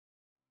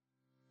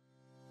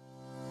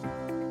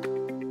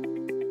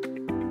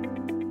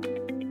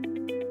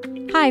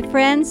Hi,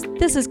 friends.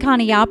 This is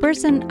Connie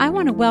Albers, and I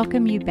want to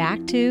welcome you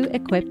back to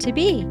Equipped to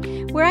Be,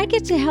 where I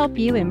get to help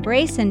you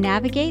embrace and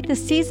navigate the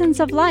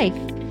seasons of life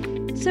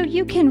so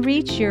you can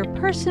reach your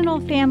personal,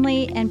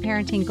 family, and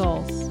parenting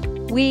goals.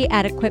 We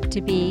at Equipped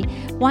to Be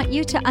want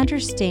you to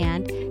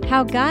understand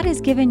how God has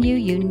given you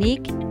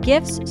unique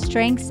gifts,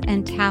 strengths,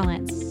 and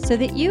talents so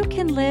that you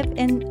can live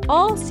in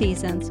all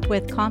seasons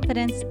with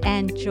confidence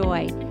and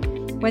joy.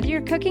 Whether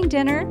you're cooking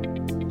dinner,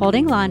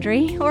 holding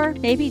laundry, or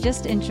maybe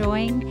just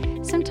enjoying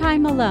some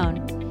time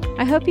alone.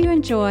 I hope you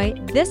enjoy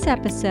this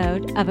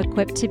episode of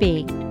Equipped to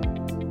Be.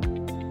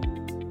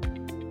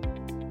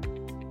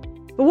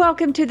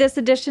 Welcome to this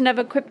edition of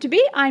Equipped to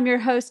Be. I'm your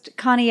host,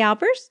 Connie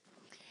Albers.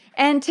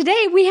 And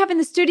today we have in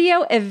the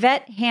studio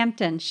Yvette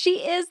Hampton.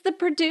 She is the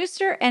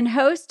producer and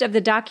host of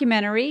the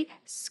documentary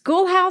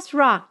Schoolhouse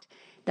Rocked,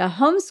 the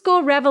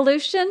Homeschool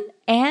Revolution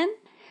and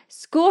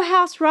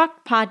Schoolhouse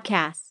Rocked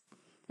podcast.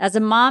 As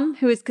a mom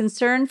who is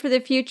concerned for the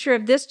future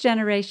of this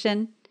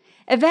generation,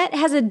 Yvette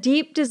has a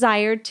deep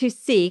desire to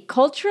see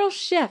cultural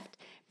shift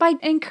by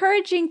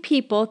encouraging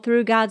people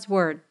through God's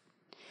Word.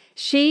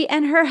 She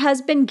and her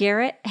husband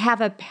Garrett have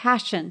a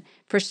passion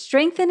for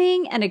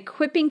strengthening and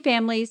equipping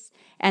families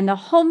and the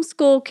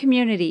homeschool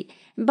community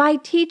by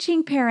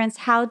teaching parents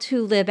how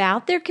to live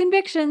out their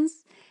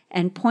convictions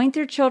and point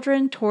their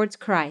children towards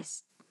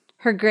Christ.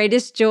 Her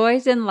greatest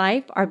joys in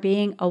life are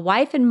being a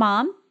wife and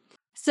mom.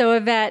 So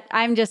Yvette,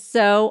 I'm just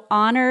so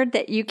honored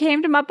that you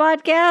came to my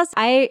podcast.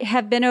 I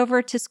have been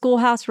over to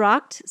Schoolhouse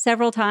Rocked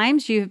several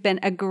times. You've been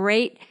a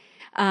great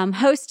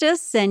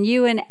hostess, and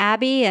you and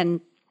Abby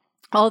and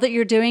all that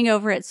you're doing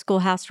over at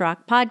Schoolhouse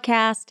Rocked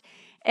podcast.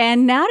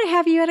 And now to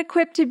have you at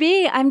Equipped to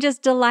Be, I'm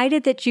just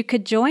delighted that you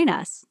could join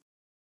us.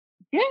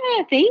 Yeah,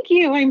 thank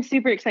you. I'm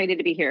super excited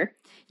to be here.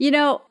 You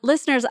know,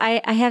 listeners, I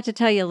have to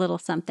tell you a little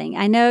something.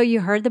 I know you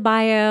heard the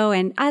bio,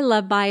 and I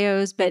love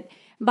bios, but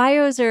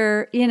bios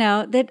are,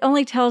 that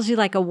only tells you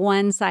like a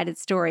one-sided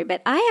story.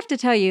 But I have to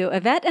tell you,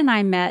 Yvette and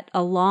I met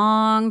a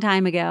long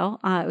time ago.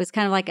 It was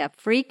kind of like a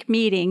freak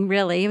meeting,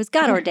 really. It was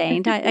God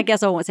ordained. I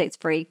guess I won't say it's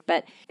freak,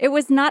 but it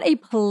was not a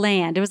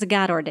planned. It was a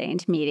God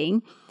ordained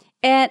meeting.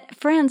 And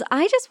friends,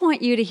 I just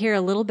want you to hear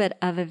a little bit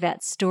of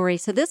Yvette's story.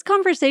 So this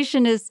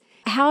conversation is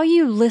how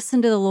you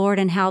listen to the Lord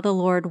and how the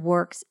Lord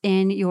works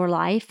in your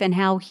life and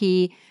how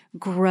He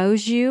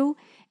grows you.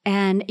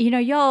 And,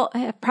 y'all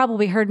have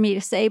probably heard me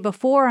say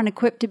before on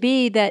Equipped to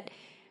Be that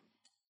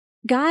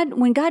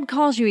when God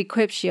calls you, He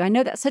equips you. I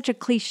know that's such a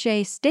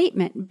cliche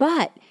statement,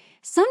 but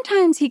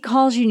sometimes He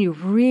calls you and you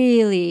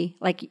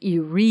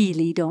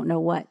really don't know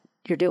what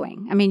you're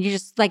doing. I mean, you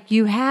just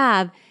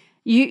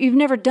you've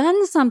never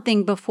done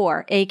something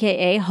before,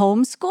 AKA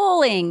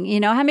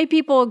homeschooling. How many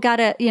people got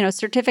a,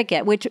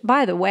 certificate, which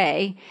by the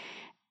way,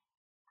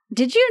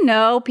 did you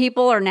know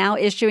people are now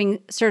issuing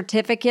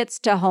certificates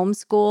to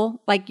homeschool?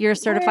 Like you're a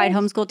certified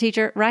homeschool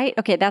teacher, right?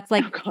 Okay, that's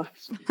like, oh,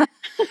 gosh.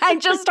 I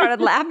just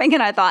started laughing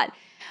and I thought,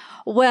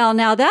 well,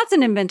 now that's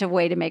an inventive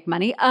way to make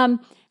money.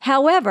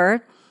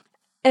 However,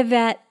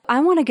 Yvette,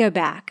 I want to go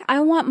back. I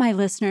want my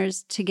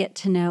listeners to get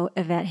to know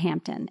Yvette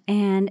Hampton.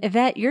 And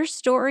Yvette, your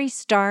story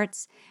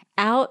starts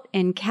out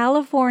in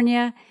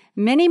California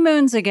many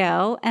moons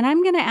ago. And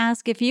I'm going to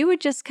ask if you would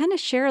just kind of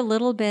share a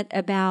little bit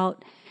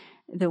about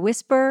the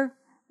whisper,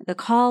 the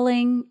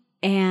calling,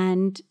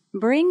 and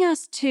bring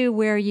us to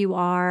where you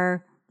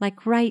are,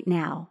 like right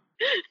now.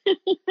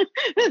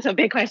 That's a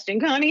big question,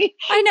 Connie.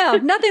 I know.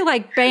 Nothing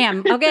like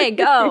bam. Okay,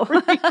 go.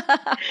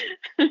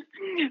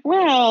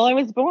 Well, I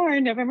was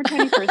born November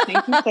 21st,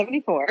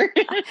 1974.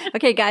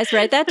 Okay, guys,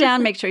 write that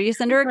down. Make sure you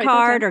send her a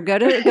card or go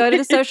to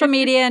the social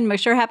media and make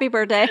sure happy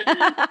birthday.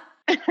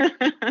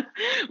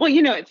 Well,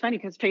 it's funny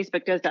because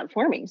Facebook does that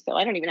for me, so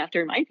I don't even have to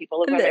remind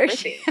people of my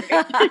birthday.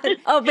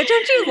 Oh, but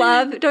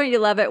don't you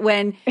love it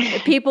when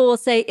people will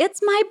say,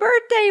 it's my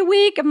birthday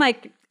week? I'm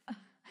like,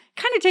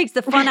 kind of takes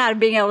the fun out of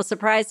being able to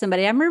surprise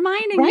somebody. I'm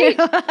reminding you.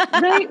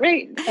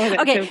 Right. Oh,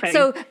 okay,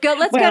 so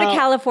let's go to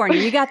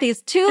California. You got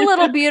these two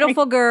little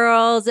beautiful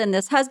girls and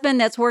this husband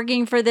that's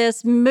working for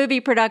this movie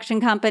production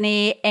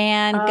company,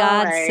 and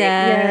God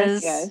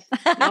says... Yes.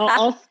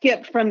 I'll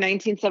skip from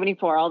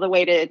 1974 all the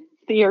way to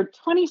the year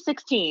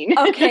 2016.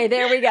 Okay,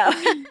 there we go.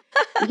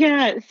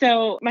 Yeah.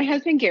 So my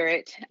husband,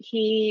 Garrett,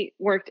 he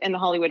worked in the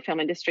Hollywood film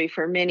industry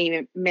for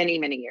many, many,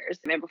 many years.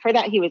 And before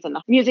that, he was in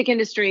the music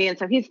industry. And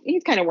so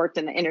he's kind of worked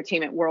in the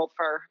entertainment world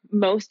for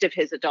most of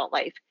his adult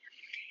life.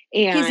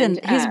 And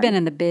he's been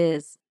in the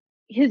biz.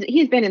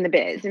 He's been in the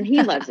biz and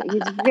he loves it.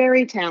 He's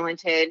very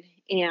talented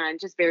and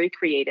just very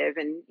creative.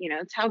 And,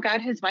 it's how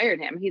God has wired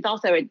him. He's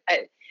also a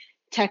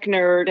tech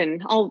nerd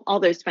and all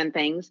those fun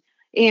things.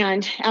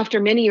 And after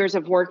many years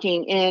of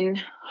working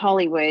in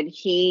Hollywood,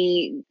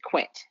 he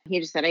quit. He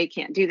just said, I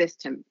can't do this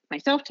to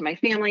myself, to my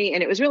family.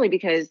 And it was really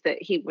because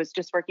that he was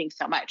just working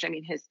so much. I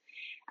mean, his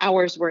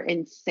hours were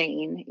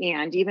insane.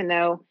 And even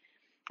though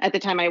At the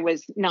time, I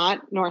was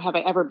not, nor have I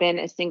ever been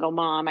a single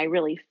mom. I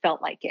really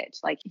felt like it.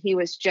 Like he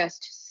was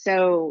just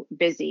so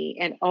busy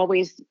and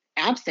always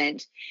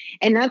absent.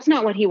 And that's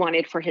not what he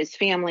wanted for his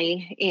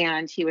family.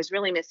 And he was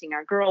really missing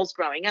our girls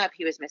growing up.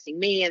 He was missing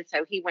me. And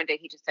so one day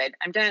he just said,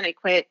 I'm done. I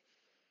quit.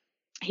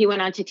 He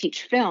went on to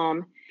teach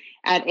film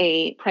at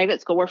a private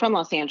school. We're from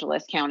Los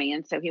Angeles County.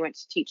 And so he went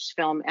to teach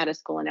film at a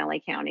school in LA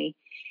County.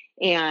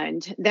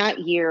 And that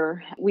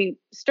year we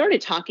started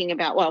talking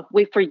about,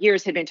 we for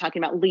years had been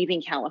talking about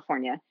leaving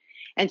California.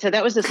 And so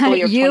that was the school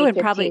year of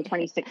 2015,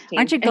 2016.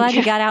 Aren't you glad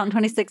you got out in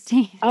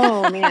 2016?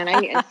 Oh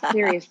man,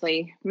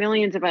 seriously,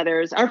 millions of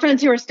others. Our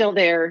friends who are still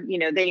there,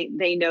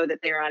 they know that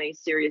they're on a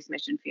serious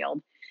mission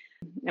field,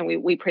 and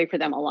we pray for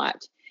them a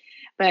lot.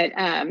 But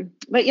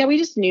yeah, we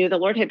just knew the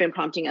Lord had been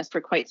prompting us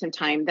for quite some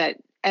time that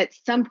at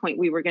some point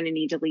we were going to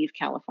need to leave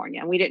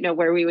California. And we didn't know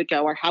where we would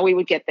go or how we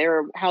would get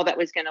there or how that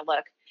was going to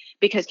look,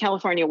 because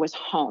California was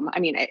home. I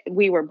mean,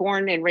 we were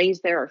born and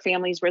raised there. Our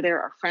families were there,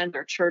 our friends,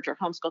 our church, our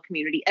homeschool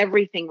community,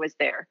 everything was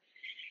there.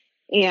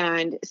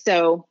 And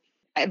so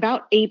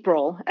about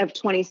April of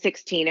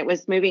 2016, it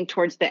was moving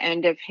towards the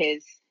end of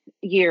his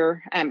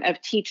year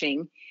of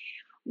teaching.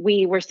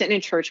 We were sitting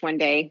in church one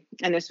day,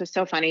 and this was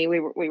so funny. We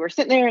were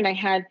sitting there, and I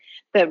had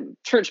the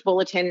church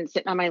bulletin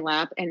sitting on my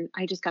lap, and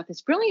I just got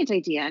this brilliant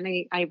idea. And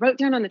I wrote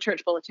down on the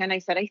church bulletin, I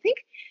said, I think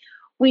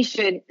we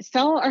should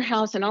sell our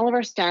house and all of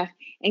our stuff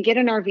and get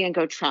an RV and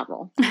go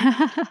travel.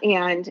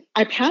 And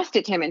I passed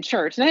it to him in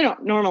church. And I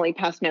don't normally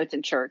pass notes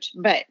in church,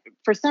 but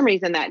for some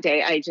reason that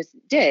day I just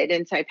did.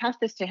 And so I passed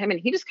this to him, and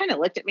he just kind of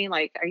looked at me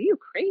like, are you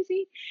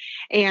crazy?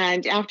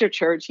 And after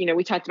church,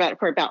 we talked about it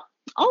for about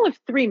all of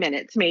 3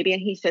 minutes maybe.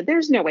 And he said,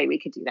 there's no way we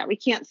could do that. We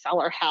can't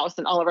sell our house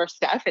and all of our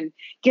stuff and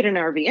get an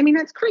RV. I mean,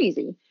 that's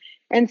crazy.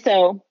 And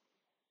so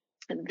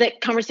the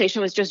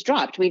conversation was just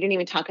dropped. We didn't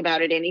even talk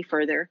about it any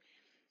further.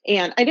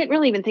 And I didn't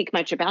really even think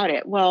much about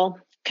it. Well,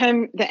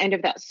 come the end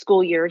of that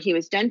school year, he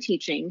was done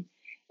teaching,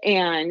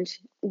 and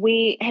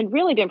we had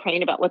really been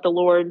praying about what the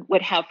Lord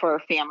would have for our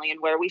family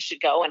and where we should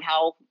go and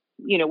how,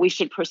 we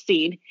should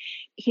proceed.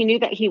 He knew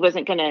that he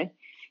wasn't going to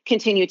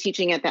continue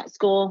teaching at that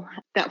school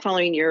that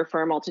following year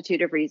for a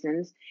multitude of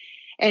reasons.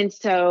 And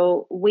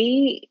so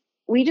we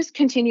just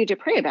continued to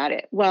pray about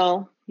it.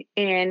 Well,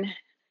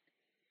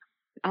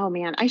 oh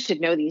man, I should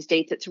know these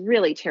dates. It's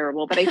really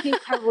terrible, but I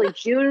think probably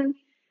June.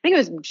 I think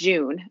it was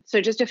June.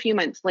 So just a few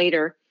months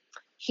later,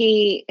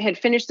 he had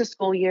finished the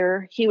school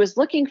year. He was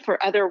looking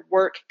for other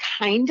work,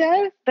 kind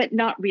of, but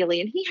not really.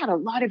 And he had a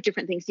lot of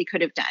different things he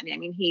could have done. I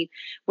mean, he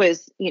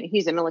was,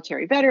 he's a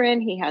military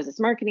veteran. He has his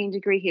marketing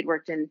degree. He had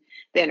worked in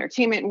the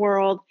entertainment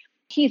world.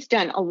 He's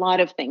done a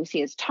lot of things. He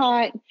has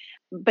taught,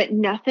 but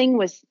nothing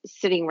was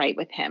sitting right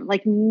with him.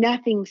 Like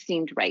nothing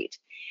seemed right.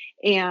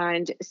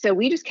 And so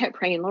we just kept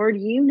praying, Lord,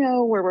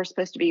 where we're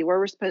supposed to be,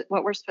 what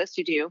we're supposed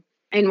to do.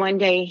 And one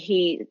day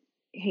he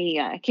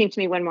came to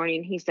me one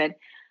morning and he said,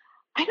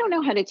 I don't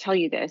know how to tell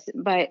you this,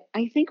 but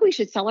I think we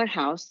should sell our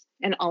house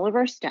and all of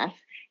our stuff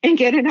and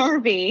get an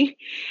RV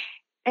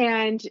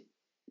and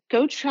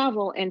go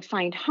travel and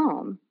find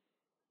home.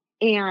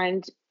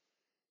 And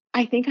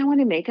I think I want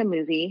to make a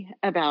movie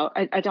about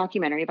a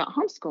documentary about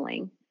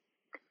homeschooling.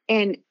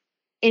 And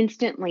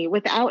instantly,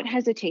 without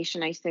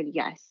hesitation, I said,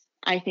 yes,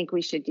 I think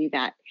we should do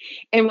that.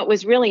 And what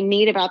was really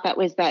neat about that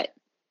was that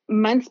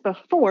months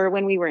before,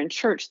 when we were in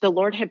church, the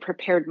Lord had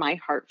prepared my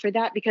heart for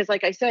that, because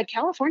like I said,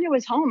 California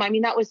was home. I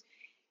mean,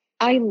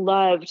 I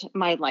loved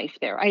my life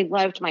there. I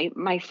loved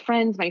my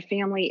friends, my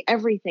family,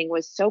 everything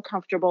was so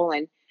comfortable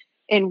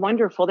and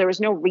wonderful. There was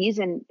no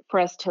reason for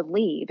us to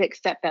leave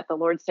except that the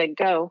Lord said,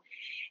 go.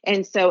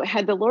 And so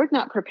had the Lord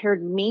not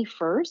prepared me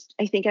first,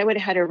 I think I would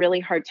have had a really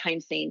hard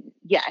time saying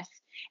yes.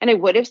 And I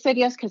would have said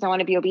yes, because I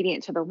want to be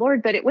obedient to the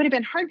Lord, but it would have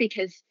been hard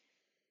because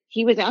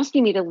he was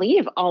asking me to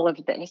leave all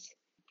of this.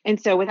 And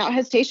so without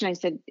hesitation, I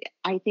said,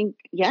 I think,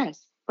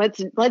 yes,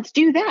 let's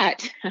do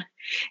that.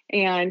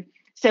 And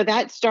so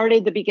that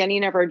started the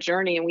beginning of our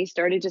journey. And we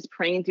started just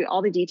praying through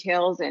all the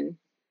details. And,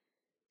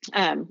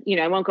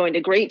 I won't go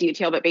into great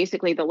detail, but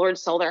basically the Lord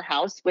sold our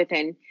house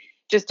within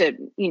just a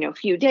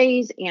few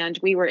days. And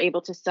we were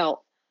able to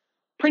sell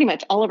pretty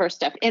much all of our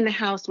stuff in the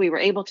house. We were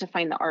able to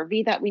find the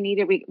RV that we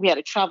needed. We had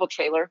a travel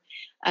trailer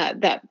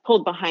that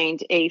pulled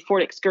behind a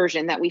Ford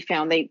Excursion that we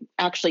found. They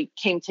actually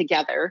came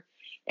together.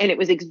 And it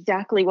was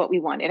exactly what we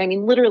wanted. I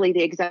mean, literally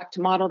the exact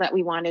model that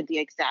we wanted, the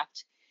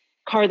exact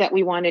car that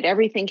we wanted,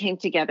 everything came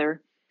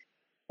together.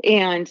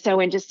 And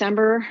so in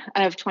December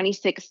of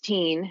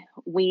 2016,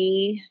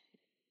 we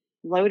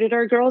loaded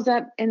our girls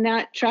up in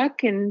that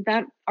truck and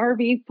that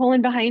RV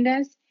pulling behind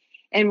us,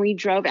 and we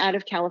drove out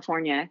of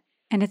California.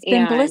 And it's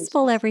been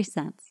blissful ever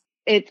since.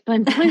 It's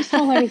been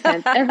blissful ever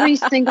since. Every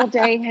single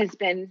day has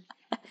been,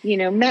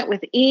 met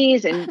with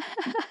ease and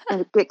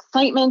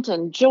excitement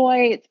and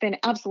joy. It's been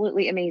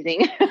absolutely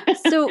amazing.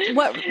 So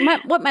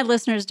what my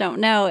listeners don't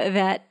know,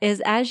 Yvette,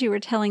 is as you were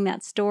telling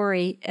that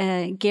story,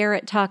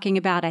 Garrett talking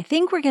about, I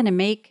think we're going to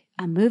make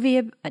a movie,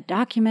 a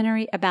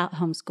documentary about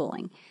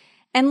homeschooling.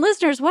 And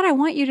listeners, what I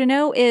want you to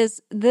know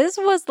is this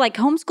was like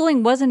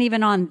homeschooling wasn't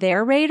even on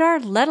their radar,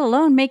 let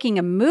alone making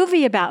a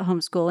movie about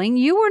homeschooling.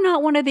 You were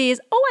not one of these,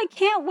 oh, I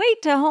can't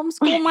wait to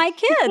homeschool my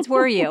kids,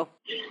 were you?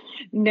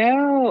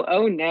 No.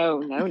 Oh,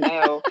 no.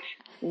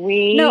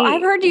 No,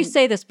 I've heard you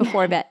say this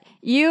before, but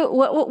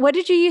what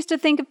did you used to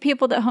think of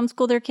people that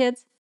homeschool their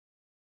kids?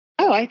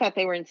 Oh, I thought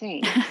they were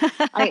insane.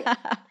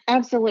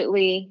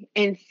 Absolutely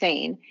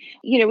insane.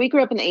 We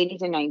grew up in the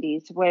 80s and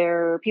 90s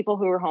where people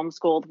who were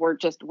homeschooled were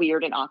just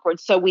weird and awkward.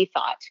 So we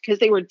thought, because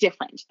they were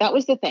different. That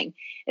was the thing,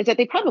 is that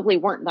they probably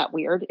weren't that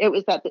weird. It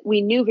was that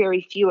we knew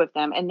very few of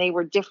them and they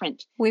were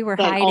different We were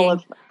than hiding. all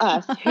of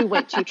us who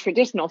went to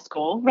traditional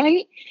school,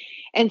 right?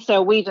 And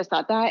so we just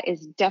thought that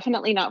is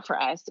definitely not for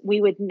us.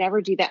 We would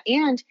never do that.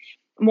 And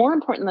more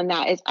important than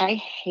that is I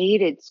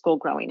hated school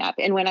growing up.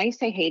 And when I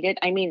say hated,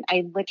 I mean,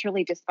 I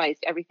literally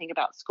despised everything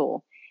about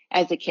school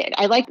as a kid.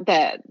 I liked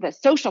the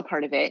social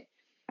part of it.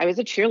 I was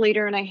a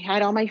cheerleader and I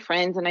had all my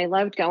friends and I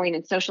loved going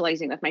and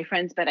socializing with my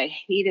friends, but I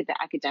hated the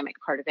academic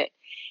part of it.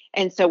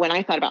 And so when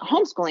I thought about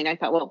homeschooling, I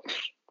thought, well,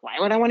 why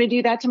would I want to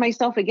do that to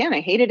myself again?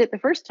 I hated it the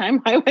first time.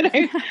 Why would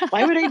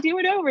I do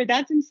it over?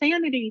 That's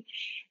insanity.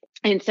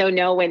 And so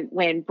no,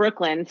 when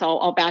Brooklyn, so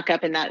I'll back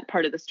up in that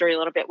part of the story a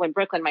little bit. When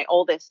Brooklyn, my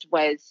oldest,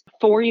 was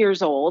 4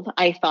 years old,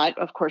 I thought,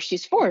 of course,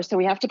 she's 4, so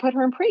we have to put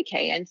her in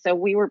pre-K. And so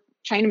we were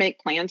trying to make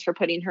plans for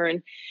putting her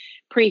in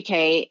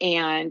pre-K.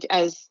 And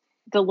as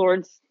the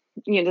Lord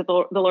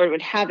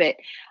would have it,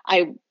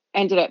 I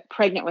ended up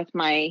pregnant with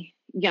my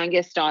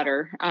youngest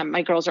daughter.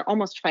 My girls are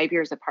almost 5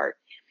 years apart.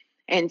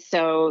 And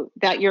so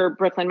that year,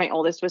 Brooklyn, my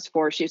oldest, was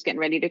 4. She was getting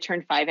ready to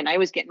turn 5, and I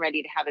was getting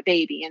ready to have a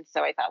baby. And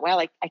so I thought,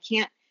 well,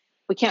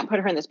 we can't put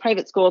her in this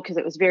private school because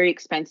it was very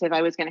expensive.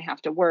 I was going to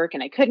have to work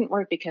and I couldn't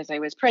work because I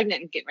was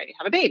pregnant and getting ready to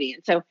have a baby.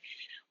 And so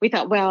we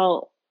thought,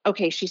 well,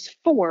 okay, she's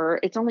 4.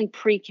 It's only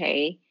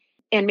pre-K.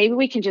 And maybe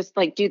we can just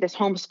do this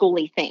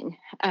homeschooling thing.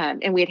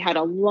 And we had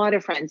a lot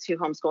of friends who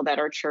homeschooled at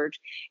our church,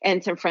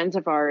 and some friends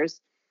of ours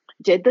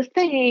did the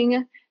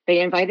thing. They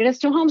invited us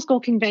to a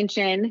homeschool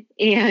convention.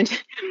 And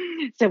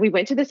so we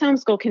went to this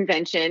homeschool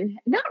convention,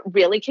 not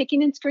really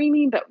kicking and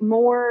screaming, but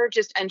more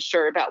just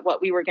unsure about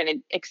what we were going to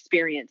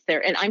experience there.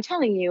 And I'm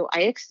telling you,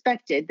 I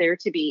expected there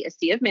to be a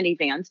sea of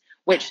minivans,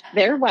 which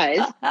there was.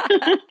 I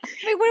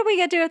mean, what do we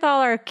get to do with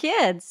all our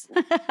kids?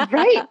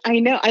 Right. I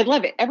know. I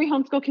love it. Every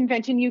homeschool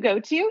convention you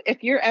go to,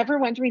 if you're ever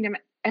wondering,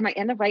 am I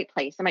in the right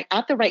place? Am I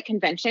at the right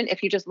convention?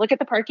 If you just look at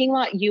the parking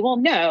lot, you will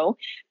know,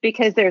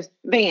 because there's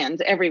vans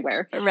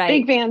everywhere. Right.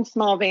 Big vans,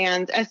 small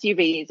vans,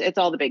 SUVs. It's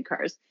all the big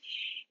cars.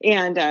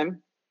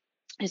 And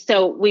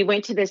so we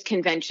went to this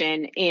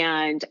convention,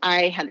 and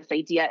I had this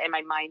idea in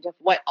my mind of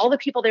what all the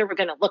people there were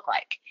going to look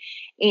like.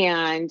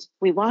 And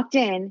we walked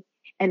in,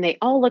 and they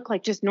all looked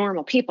like just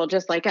normal people,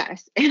 just like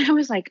us. And I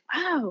was like,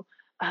 oh,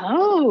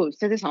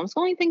 so this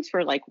homeschooling thing's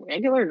for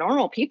regular,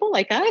 normal people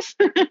like us.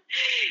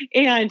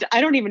 And I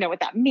don't even know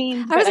what that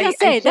means. I was going to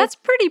say, that's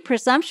pretty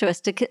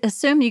presumptuous to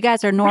assume you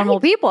guys are normal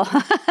people.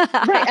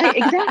 Right.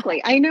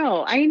 Exactly. I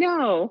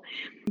know.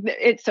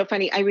 It's so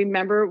funny. I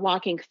remember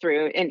walking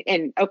through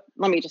and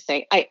let me just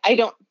say, I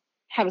don't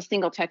have a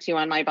single tattoo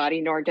on my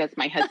body, nor does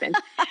my husband.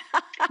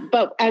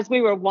 But as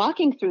we were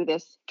walking through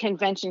this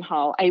convention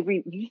hall, I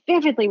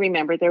vividly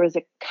remember there was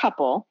a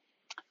couple,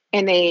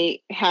 and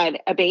they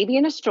had a baby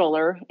in a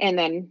stroller, and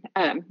then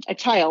a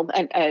child,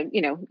 a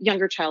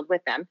younger child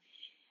with them.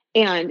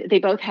 And they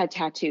both had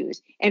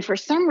tattoos. And for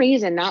some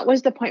reason, that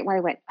was the point where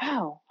I went,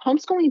 oh,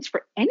 homeschooling's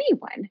for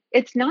anyone.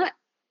 It's not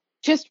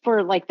just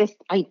for this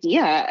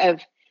idea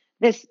of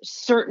this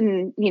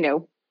certain,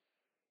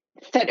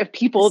 set of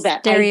people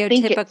that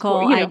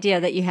stereotypical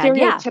idea that you had.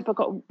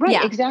 Stereotypical. Right.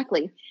 Yeah.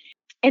 Exactly.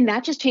 And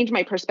that just changed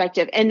my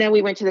perspective. And then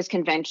we went to this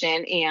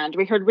convention, and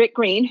we heard Rick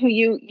Green, who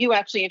you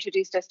actually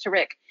introduced us to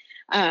Rick.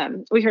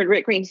 We heard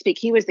Rick Green speak.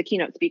 He was the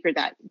keynote speaker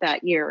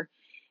that year.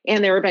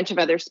 And there were a bunch of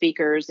other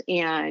speakers,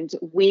 and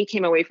we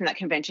came away from that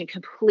convention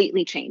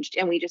completely changed.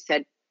 And we just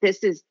said,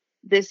 this is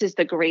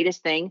the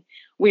greatest thing.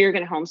 We are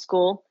going to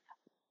homeschool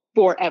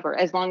forever,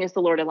 as long as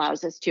the Lord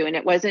allows us to. And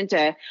it wasn't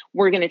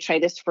we're going to try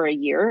this for a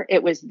year.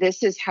 It was,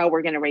 this is how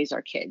we're going to raise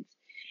our kids.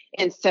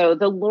 And so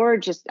the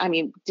Lord just,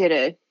 did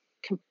a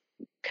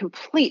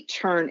complete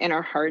turn in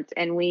our hearts.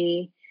 And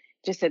we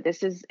just said,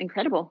 this is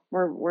incredible.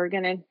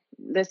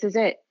 This is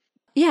it.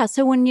 Yeah.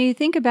 So when you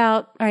think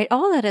about, all right,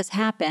 all that has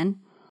happened,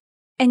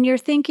 and you're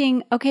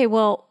thinking, okay,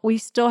 well, we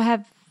still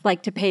have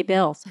to pay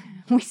bills.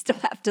 We still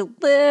have to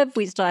live.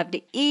 We still have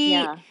to eat.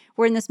 Yeah.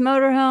 We're in this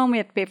motorhome. We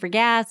have to pay for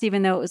gas,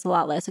 even though it was a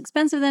lot less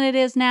expensive than it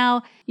is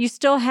now. You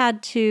still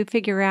had to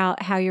figure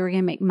out how you were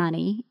going to make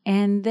money.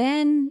 And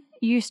then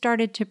you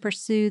started to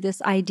pursue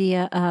this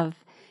idea of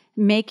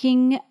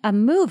making a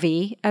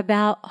movie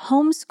about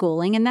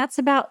homeschooling. And that's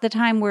about the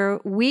time where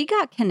we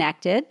got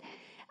connected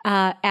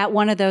at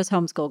one of those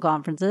homeschool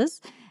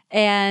conferences.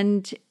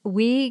 And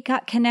we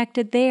got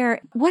connected there.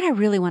 What I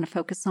really want to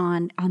focus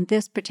on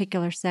this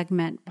particular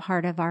segment,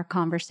 part of our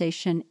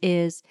conversation,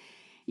 is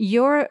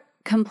your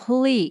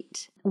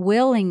complete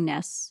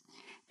willingness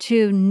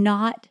to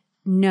not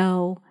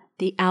know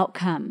the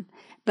outcome,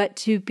 but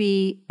to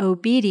be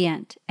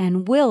obedient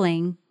and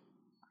willing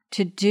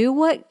to do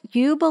what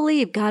you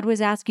believe God was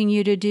asking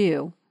you to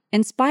do,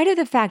 in spite of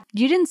the fact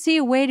you didn't see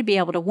a way to be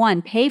able to,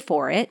 one, pay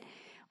for it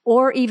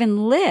or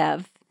even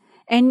live.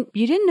 And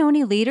you didn't know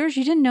any leaders.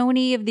 You didn't know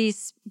any of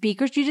these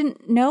speakers. You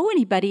didn't know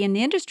anybody in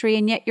the industry.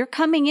 And yet you're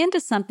coming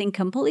into something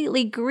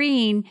completely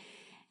green,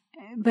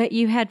 but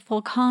you had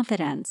full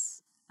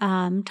confidence.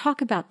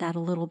 Talk about that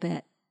a little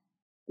bit.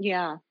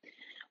 Yeah.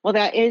 Well,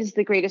 that is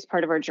the greatest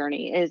part of our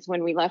journey is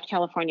when we left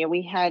California,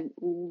 we had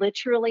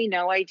literally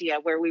no idea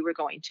where we were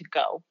going to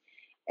go,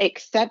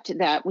 except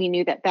that we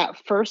knew that that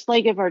first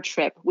leg of our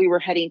trip, we were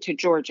heading to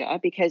Georgia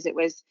because it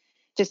was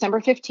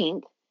December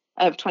 15th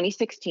of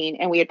 2016.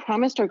 And we had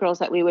promised our girls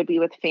that we would be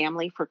with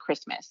family for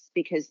Christmas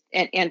because,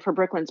 and for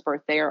Brooklyn's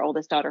birthday, our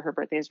oldest daughter, her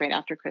birthday is right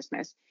after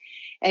Christmas.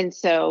 And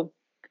so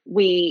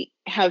we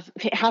have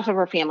half of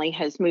our family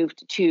has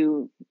moved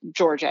to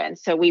Georgia. And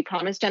so we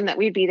promised them that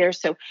we'd be there.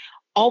 So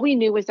all we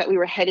knew was that we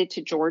were headed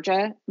to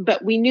Georgia,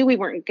 but we knew we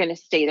weren't going to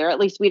stay there. At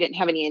least we didn't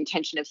have any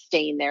intention of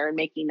staying there and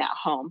making that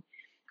home.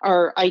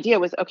 Our idea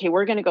was, okay,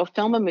 we're going to go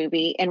film a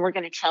movie and we're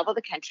going to travel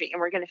the country and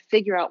we're going to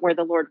figure out where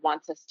the Lord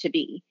wants us to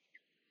be.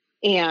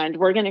 And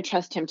we're going to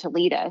trust him to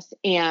lead us.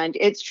 And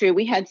it's true.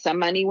 We had some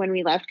money when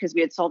we left because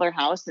we had sold our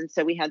house. And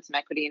so we had some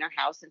equity in our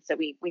house. And so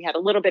we had a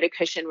little bit of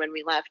cushion when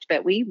we left,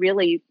 but we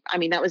really, I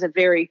mean, that was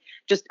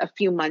just a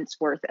few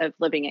months worth of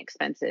living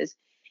expenses.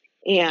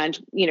 And,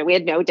 we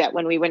had no debt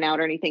when we went out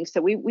or anything. So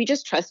we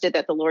just trusted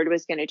that the Lord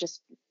was going to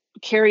just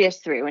carry us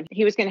through and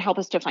he was going to help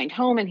us to find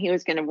home and he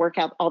was going to work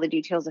out all the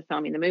details of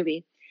filming the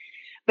movie.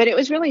 But it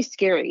was really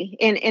scary.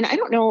 And I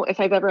don't know if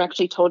I've ever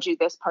actually told you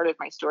this part of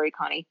my story,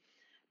 Connie,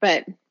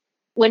 but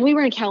when we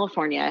were in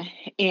California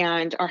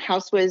and our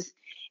house was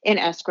in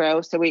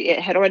escrow, so it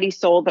had already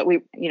sold, but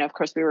we, of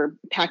course we were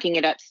packing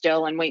it up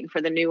still and waiting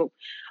for the new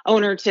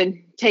owner to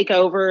take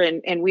over.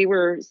 And we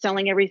were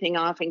selling everything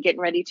off and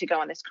getting ready to go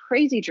on this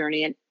crazy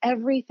journey. And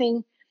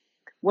everything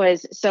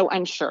was so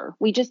unsure.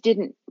 We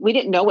didn't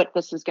know what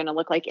this was going to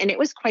look like. And it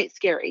was quite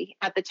scary.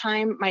 At the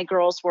time, my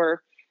girls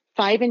were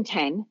 5 and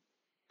 10.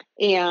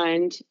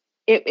 And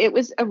it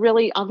was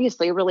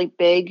obviously a really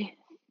big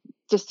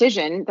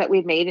decision that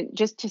we've made,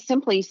 just to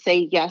simply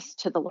say yes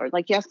to the Lord.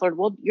 Like, yes, Lord,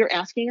 well, you're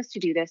asking us to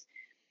do this.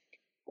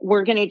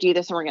 We're going to do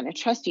this and we're going to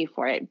trust you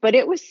for it. But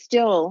it was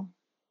still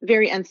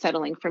very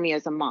unsettling for me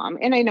as a mom.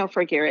 And I know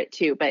for Garrett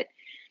too, but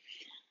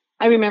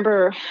I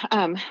remember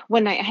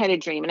one night I had a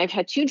dream, and I've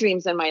had 2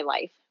 dreams in my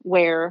life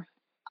where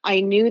I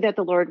knew that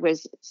the Lord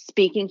was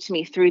speaking to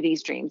me through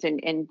these dreams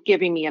and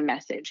giving me a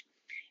message.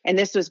 And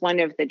this was one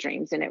of the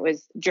dreams, and it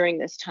was during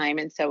this time.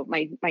 And so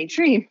my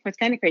dream was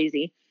kind of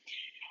crazy.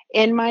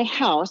 In my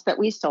house that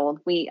we sold,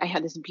 I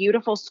had this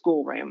beautiful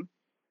schoolroom.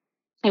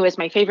 It was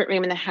my favorite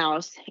room in the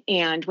house.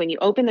 And when you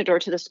open the door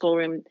to the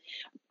schoolroom,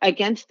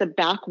 against the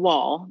back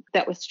wall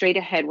that was straight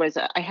ahead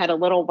I had a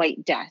little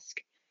white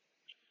desk.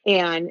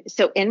 And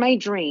so in my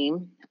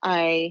dream,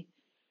 I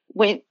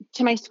went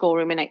to my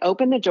schoolroom and I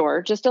opened the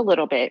door just a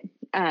little bit.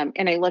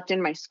 And I looked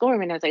in my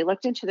schoolroom. And as I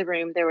looked into the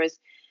room, there was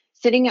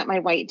sitting at my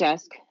white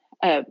desk,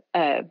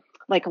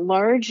 like a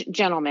large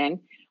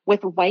gentleman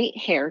with white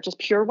hair, just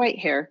pure white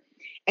hair.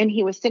 And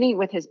he was sitting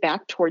with his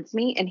back towards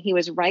me and he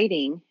was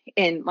writing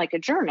in like a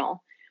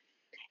journal.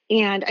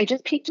 And I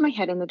just peeked my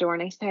head in the door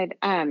and I said,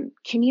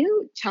 can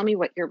you tell me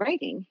what you're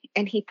writing?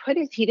 And he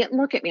didn't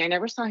look at me. I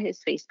never saw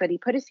his face, but he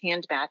put his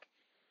hand back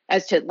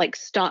as to like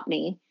stop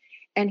me.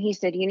 And he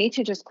said, you need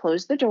to just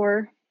close the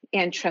door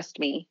and trust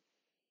me.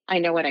 I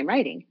know what I'm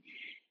writing.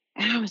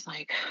 And I was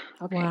like,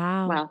 okay,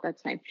 wow,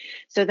 that's fine.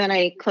 So then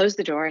I closed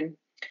the door, and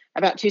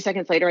about 2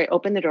 seconds later, I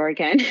opened the door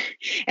again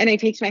and I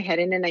peeked my head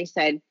in and I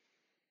said,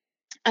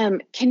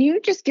 can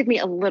you just give me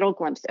a little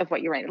glimpse of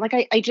what you're writing?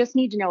 Like, I just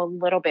need to know a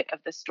little bit of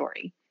the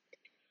story.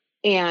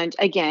 And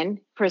again,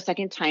 for a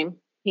second time,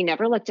 he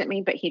never looked at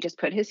me, but he just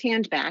put his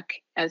hand back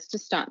as to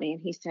stop me.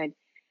 And he said,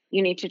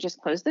 you need to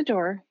just close the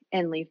door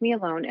and leave me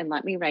alone and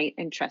let me write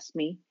and trust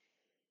me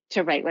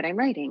to write what I'm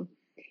writing.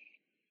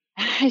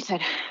 I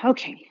said,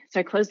 okay. So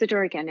I closed the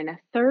door again. And a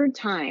third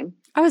time,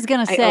 I was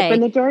going to say, I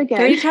opened the door again.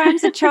 3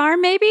 times a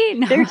charm, maybe?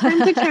 No. 3rd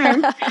time's a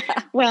charm.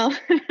 Well,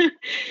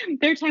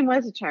 3rd time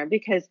was a charm,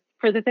 because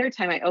for the 3rd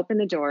time, I opened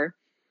the door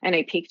and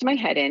I peeked my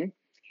head in.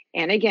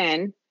 And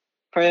again,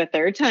 for the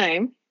 3rd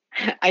time,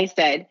 I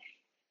said,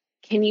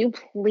 can you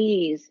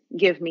please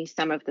give me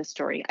some of the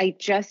story? I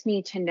just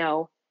need to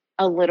know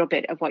a little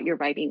bit of what you're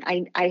writing.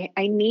 I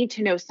need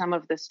to know some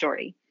of the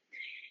story.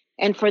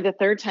 And for the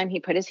 3rd time, he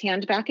put his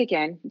hand back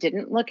again,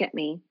 didn't look at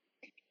me.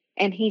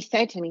 And he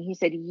said to me, he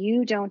said,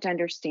 you don't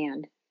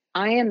understand.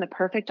 I am the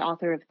perfect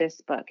author of this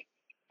book,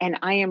 and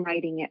I am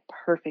writing it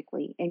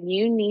perfectly. And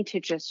you need to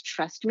just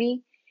trust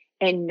me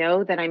and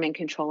know that I'm in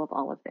control of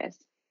all of this.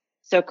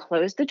 So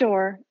close the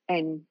door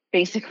and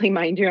basically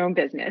mind your own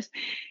business.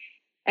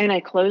 And I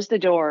closed the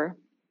door.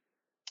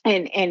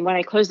 And when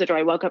I closed the door,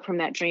 I woke up from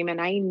that dream, and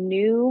I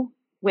knew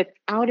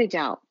without a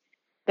doubt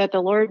that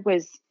the Lord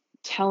was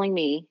telling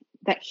me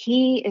that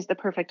he is the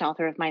perfect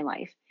author of my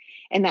life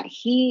and that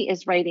he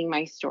is writing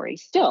my story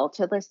still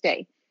to this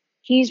day.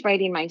 He's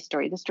writing my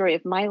story, the story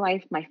of my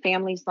life, my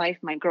family's life,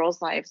 my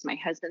girls' lives, my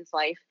husband's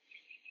life.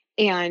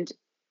 And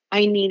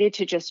I needed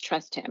to just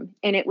trust him.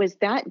 And it was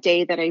that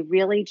day that I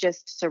really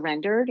just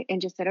surrendered and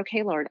just said,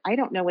 okay, Lord, I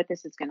don't know what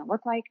this is going to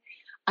look like.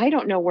 I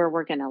don't know where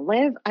we're going to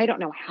live. I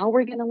don't know how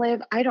we're going to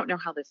live. I don't know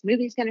how this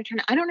movie is going to turn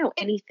out. I don't know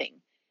anything.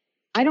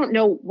 I don't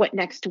know what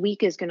next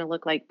week is going to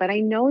look like, but I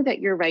know that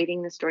you're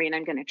writing the story and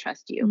I'm going to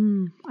trust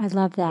you. I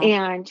love that.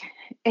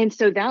 And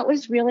so that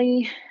was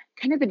really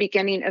kind of the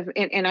beginning of,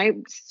 and I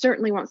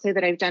certainly won't say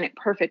that I've done it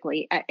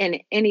perfectly in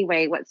any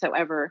way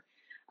whatsoever.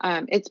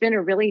 It's been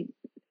a really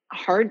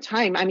hard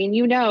time. I mean,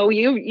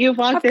 you've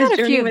walked I've this got a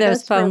journey few of with those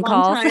us for a phone long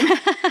calls.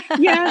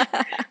 time. Yeah.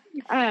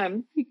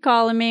 You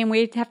calling me and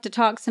we have to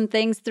talk some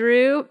things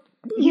through.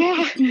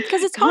 Yeah.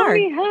 Because it's Call hard.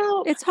 me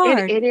help. It's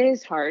hard. It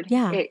is hard.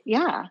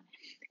 Yeah.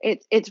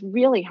 It's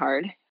really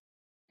hard.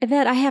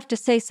 Yvette, I have to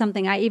say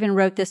something. I even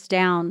wrote this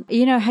down.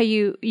 You know how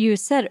you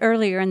said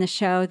earlier in the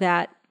show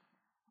that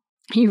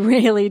you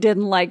really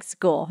didn't like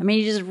school. I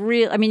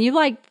mean, you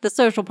liked the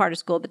social part of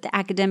school, but the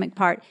academic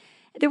part.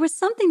 There was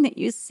something that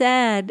you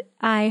said,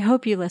 I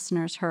hope you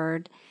listeners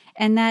heard,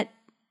 and that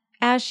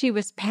as she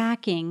was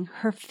packing,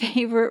 her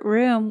favorite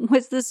room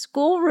was the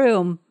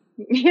schoolroom.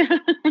 Yeah.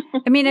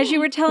 I mean, as you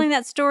were telling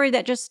that story,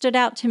 that just stood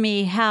out to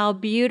me how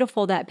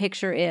beautiful that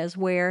picture is,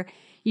 where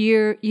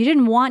you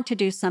didn't want to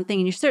do something,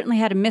 and you certainly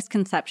had a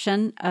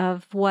misconception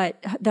of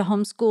what the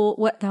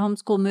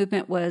homeschool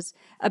movement was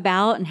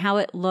about and how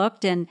it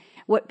looked and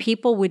what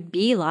people would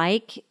be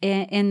like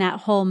in that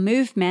whole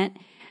movement.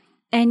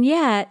 And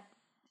yet,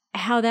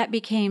 how that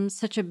became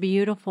such a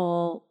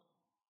beautiful,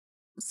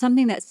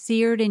 something that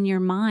seared in your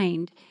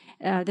mind,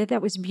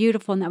 that was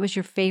beautiful and that was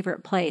your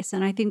favorite place.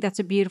 And I think that's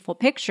a beautiful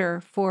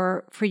picture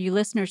for you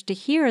listeners to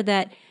hear,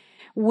 that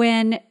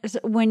when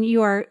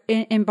you are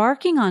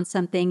embarking on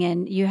something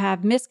and you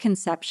have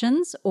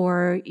misconceptions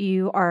or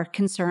you are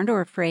concerned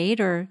or afraid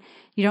or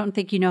you don't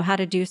think you know how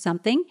to do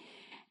something,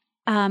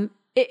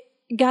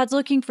 God's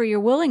looking for your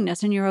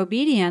willingness and your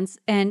obedience,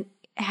 and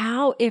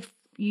how if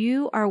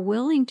you are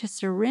willing to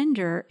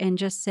surrender and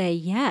just say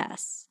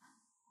yes,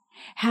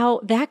 how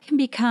that can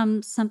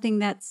become something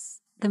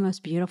that's the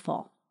most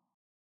beautiful.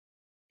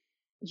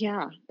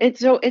 Yeah. It's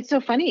so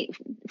funny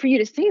for you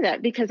to say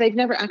that, because I've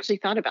never actually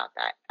thought about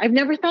that. I've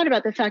never thought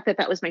about the fact that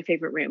that was my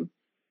favorite room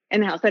in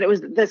the house, that it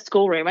was the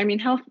schoolroom. I mean,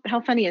 how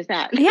funny is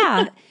that?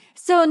 Yeah.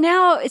 So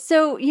now,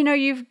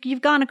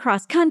 you've gone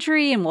across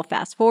country, and we'll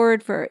fast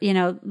forward for,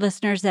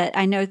 listeners that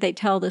I know they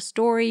tell the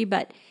story,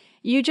 but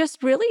you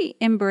just really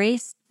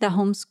embraced the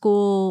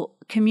homeschool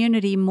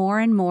community more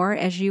and more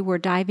as you were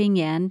diving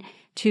in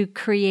to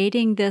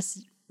creating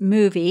this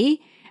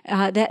movie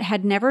that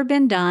had never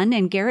been done,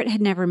 and Garrett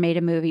had never made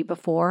a movie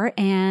before,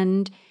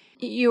 and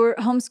you were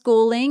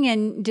homeschooling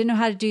and didn't know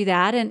how to do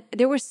that, and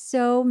there were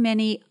so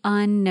many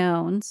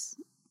unknowns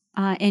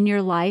in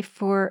your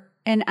life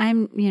and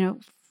I'm,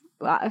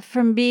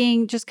 from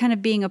being just kind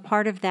of being a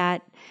part of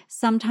that,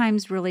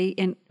 sometimes really,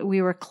 and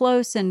we were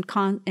close and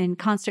in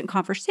constant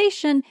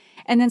conversation,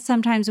 and then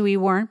sometimes we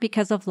weren't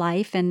because of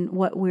life and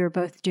what we were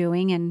both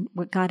doing and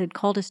what God had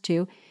called us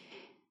to.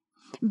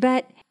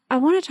 But I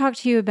want to talk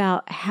to you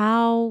about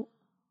how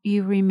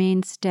you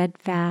remained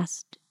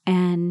steadfast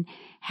and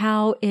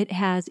how it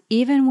has,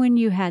 even when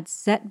you had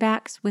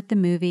setbacks with the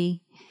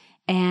movie,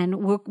 and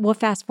we'll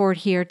fast forward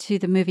here to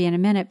the movie in a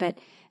minute, but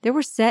there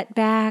were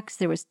setbacks,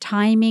 there was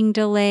timing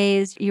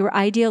delays. You were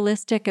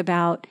idealistic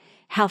about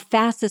how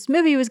fast this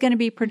movie was going to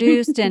be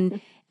produced,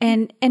 and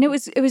it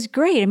was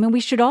great. I mean, we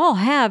should all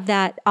have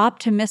that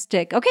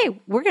optimistic, okay,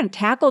 we're going to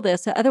tackle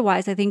this.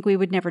 Otherwise, I think we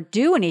would never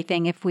do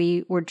anything if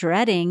we were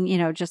dreading,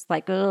 just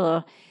like,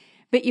 ugh.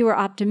 But you were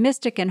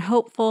optimistic and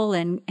hopeful,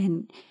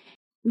 and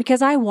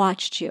because I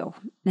watched you,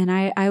 and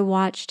I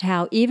watched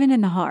how even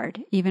in the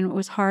hard, even it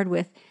was hard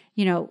with,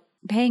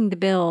 paying the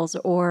bills,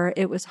 or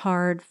it was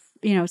hard,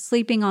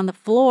 sleeping on the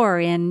floor,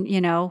 and,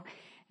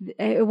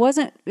 it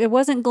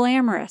wasn't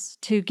glamorous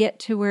to get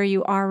to where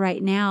you are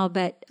right now.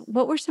 But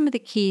what were some of the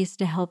keys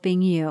to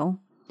helping you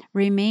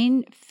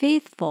remain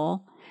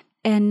faithful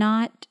and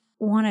not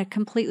want to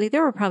completely,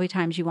 there were probably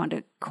times you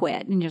wanted to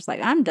quit and just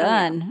like, I'm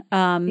done.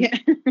 Yeah.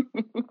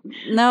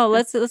 No,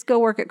 let's go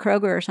work at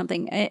Kroger or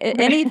something,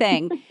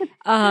 anything.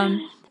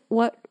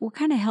 What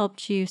kind of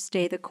helped you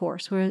stay the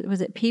course?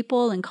 Was it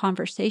people and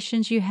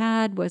conversations you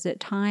had? Was it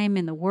time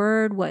in the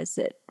Word? Was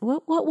it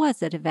what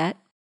was it, Yvette?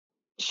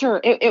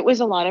 Sure. It was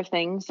a lot of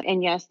things.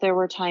 And yes, there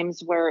were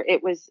times where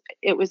it was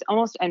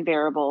almost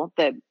unbearable,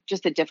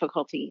 just the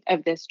difficulty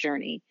of this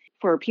journey.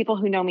 For people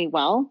who know me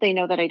well, they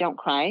know that I don't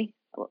cry,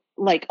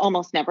 like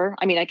almost never.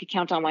 I mean, I could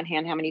count on one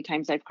hand how many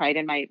times I've cried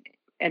in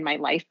my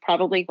life,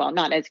 probably. Well,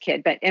 not as a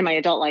kid, but in my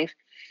adult life.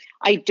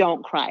 I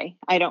don't cry.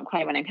 I don't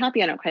cry when I'm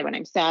happy. I don't cry when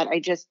I'm sad. I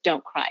just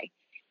don't cry.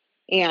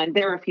 And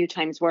there are a few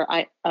times where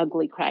I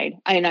ugly cried.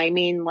 And I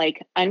mean,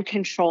 like,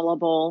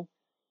 uncontrollable,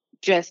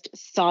 just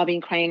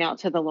sobbing, crying out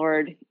to the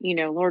Lord,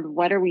 Lord,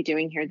 what are we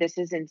doing here? This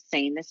is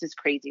insane. This is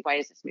crazy. Why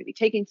is this movie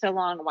taking so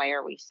long? Why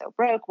are we so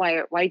broke?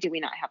 Why do we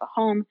not have a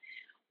home?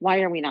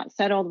 Why are we not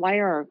settled? Why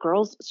are our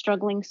girls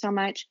struggling so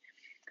much?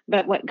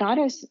 But what got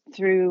us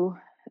through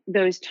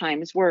those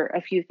times were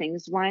a few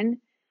things. One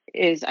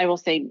is, I will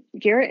say,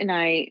 Garrett and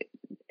I,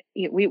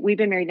 we've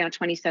been married now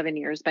 27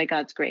 years by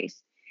God's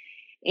grace.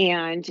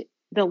 And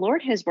the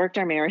Lord has worked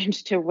our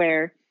marriage to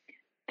where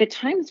the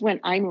times when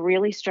I'm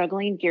really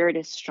struggling, Garrett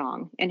is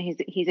strong, and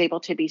he's able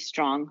to be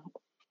strong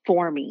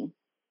for me,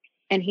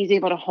 and he's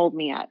able to hold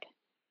me up.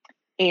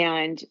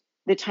 And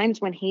the times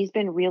when he's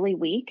been really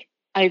weak,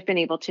 I've been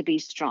able to be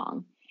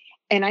strong.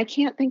 And I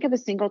can't think of a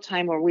single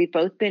time where we've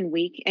both been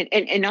weak.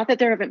 And not that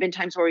there haven't been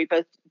times where we've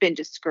both been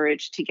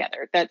discouraged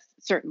together. That's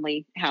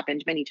certainly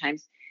happened many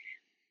times.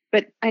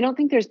 But I don't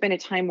think there's been a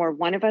time where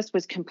one of us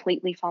was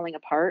completely falling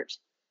apart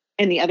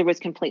and the other was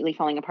completely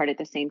falling apart at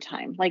the same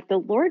time. Like the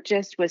Lord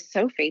just was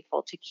so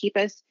faithful to keep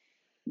us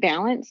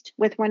balanced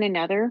with one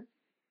another.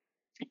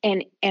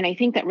 And I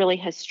think that really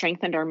has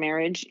strengthened our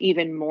marriage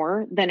even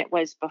more than it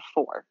was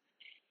before,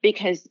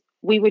 because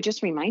we would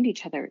just remind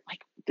each other,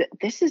 like,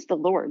 this is the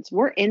Lord's.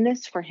 We're in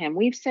this for him.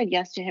 We've said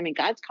yes to him, and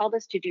God's called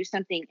us to do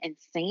something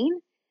insane,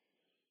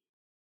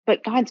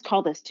 but God's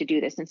called us to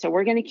do this. And so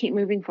we're going to keep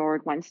moving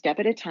forward one step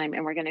at a time,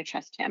 and we're going to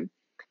trust him.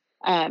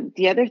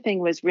 The other thing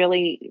was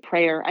really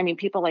prayer. I mean,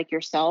 people like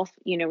yourself,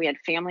 we had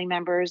family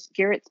members.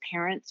 Garrett's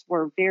parents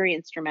were very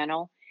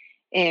instrumental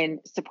in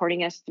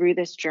supporting us through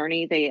this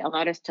journey. They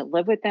allowed us to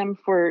live with them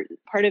for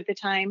part of the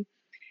time.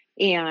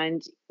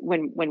 And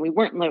when we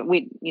weren't,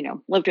 we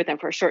lived with them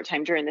for a short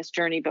time during this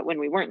journey, but when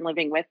we weren't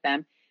living with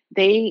them,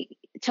 they,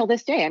 till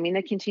this day, I mean,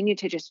 they continue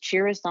to just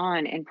cheer us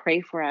on and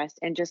pray for us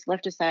and just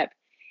lift us up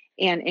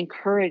and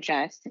encourage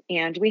us.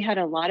 And we had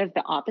a lot of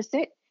the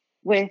opposite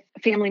with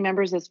family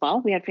members as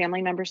well. We had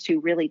family members who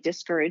really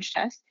discouraged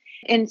us.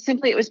 And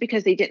simply it was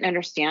because they didn't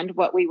understand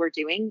what we were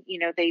doing.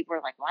 They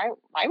were like,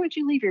 why would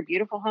you leave your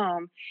beautiful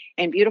home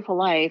and beautiful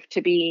life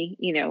to be,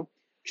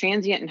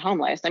 transient and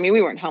homeless? I mean,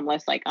 we weren't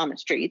homeless like on the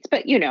streets,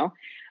 but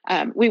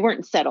we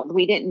weren't settled.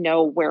 We didn't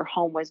know where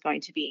home was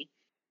going to be.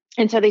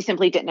 And so they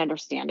simply didn't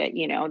understand it.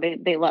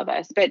 They love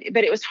us, but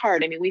it was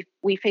hard. I mean,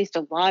 we faced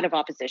a lot of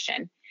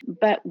opposition,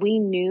 but we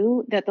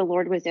knew that the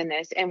Lord was in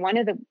this. And one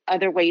of the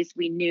other ways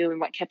we knew and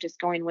what kept us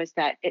going was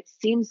that it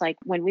seems like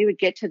when we would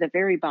get to the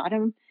very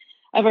bottom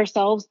of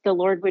ourselves, the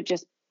Lord would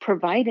just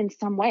provide in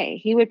some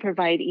way. He would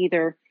provide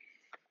either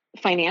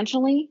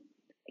financially.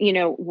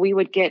 We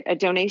would get a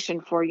donation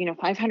for,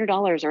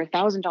 $500 or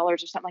 $1,000 or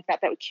something like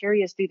that would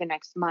carry us through the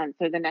next month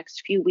or the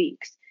next few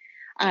weeks.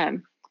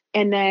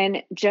 And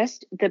then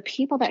just the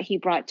people that he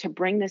brought to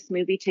bring this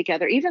movie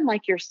together, even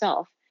like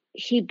yourself,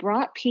 he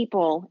brought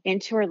people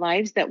into our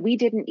lives that we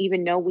didn't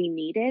even know we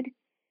needed.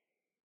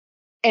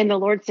 And the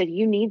Lord said,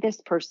 you need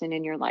this person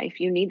in your life.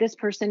 You need this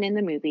person in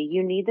the movie.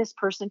 You need this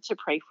person to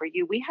pray for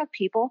you. We have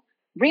people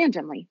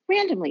randomly,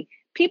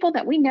 people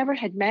that we never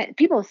had met,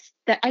 people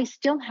that I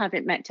still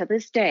haven't met to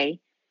this day,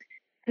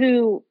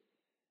 who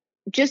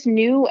just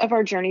knew of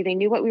our journey. They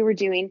knew what we were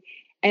doing.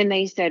 And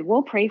they said,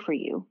 we'll pray for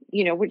you.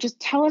 Just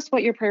tell us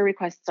what your prayer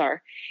requests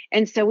are.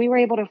 And so we were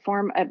able to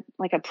form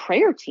a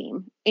prayer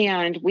team.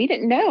 And we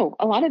didn't know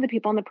a lot of the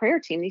people on the prayer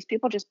team. These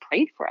people just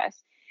prayed for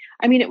us.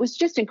 I mean, it was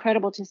just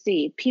incredible to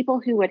see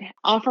people who would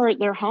offer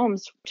their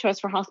homes to us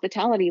for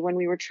hospitality when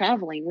we were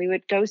traveling. We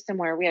would go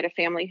somewhere. We had a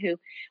family who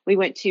we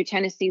went to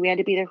Tennessee. We had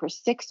to be there for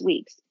 6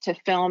 weeks to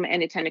film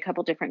and attend a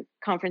couple different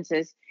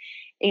conferences.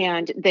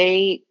 And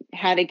they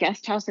had a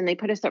guest house, and they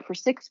put us up for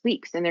 6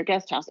 weeks in their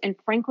guest house in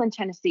Franklin,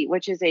 Tennessee,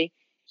 which is a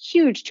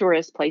huge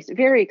tourist place,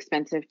 very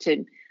expensive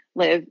to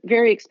live,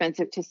 very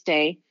expensive to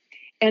stay.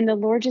 And the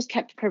Lord just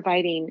kept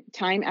providing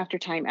time after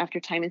time after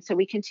time. And so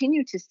we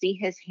continue to see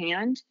his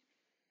hand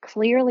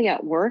clearly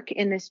at work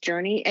in this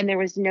journey, and there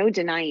was no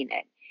denying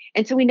it.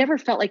 And so we never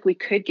felt like we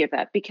could give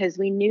up, because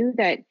we knew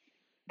that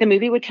the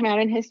movie would come out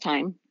in his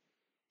time,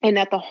 and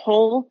that the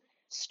whole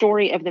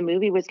story of the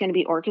movie was going to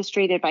be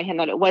orchestrated by him,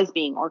 that it was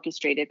being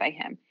orchestrated by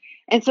him.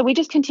 And so we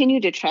just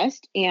continued to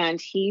trust,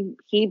 and he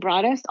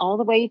brought us all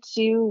the way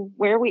to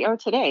where we are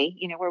today,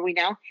 where we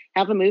now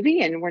have a movie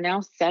and we're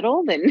now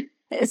settled. And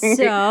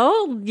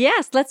so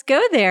yes, let's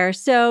go there.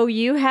 So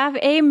you have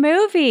a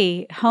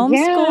movie,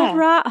 Homeschool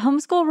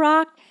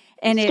Rock.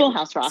 And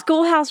Schoolhouse Rock.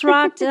 Schoolhouse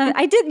Rocked.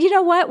 I did. You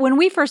know what? When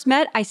we first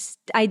met,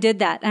 I did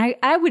that.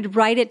 I would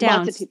write it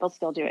down. Lots of people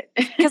still do it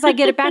because I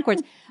get it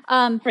backwards.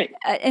 Right.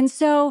 And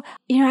so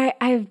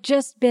I've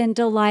just been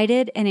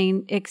delighted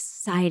and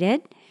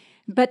excited.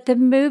 But the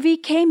movie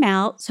came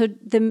out. So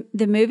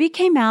the movie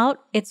came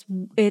out.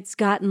 It's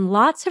gotten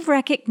lots of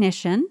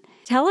recognition.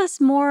 Tell us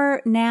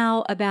more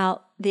now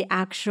about the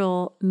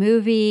actual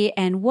movie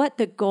and what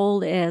the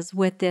goal is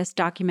with this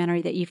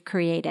documentary that you've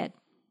created.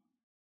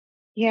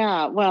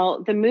 Yeah,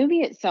 well, the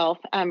movie itself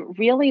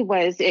really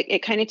was,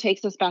 it kind of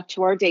takes us back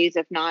to our days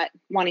of not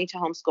wanting to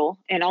homeschool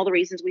and all the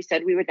reasons we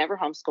said we would never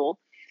homeschool,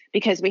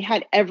 because we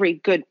had every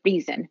good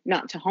reason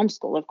not to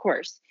homeschool, of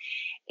course.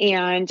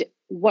 And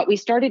what we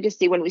started to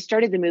see when we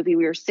started the movie,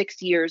 we were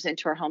 6 years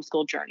into our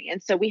homeschool journey.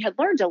 And so we had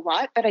learned a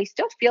lot, but I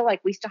still feel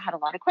like we still had a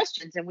lot of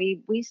questions, and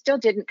we still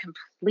didn't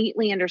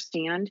completely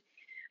understand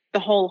the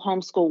whole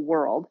homeschool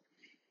world.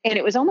 And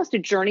it was almost a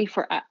journey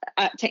for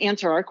to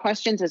answer our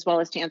questions as well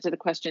as to answer the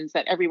questions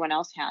that everyone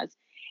else has.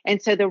 And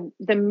so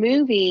the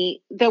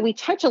movie, though we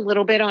touch a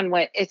little bit on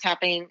what is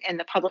happening in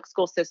the public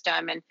school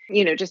system and,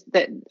 just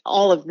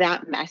all of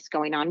that mess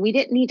going on, we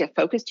didn't need to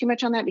focus too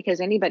much on that because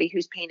anybody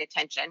who's paying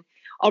attention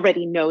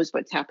already knows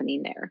what's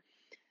happening there.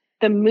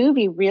 The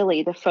movie,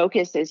 really, the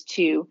focus is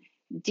to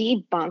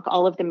debunk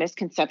all of the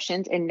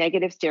misconceptions and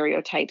negative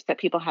stereotypes that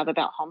people have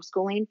about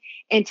homeschooling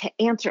and to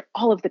answer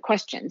all of the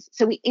questions.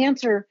 So we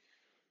answer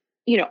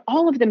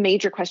all of the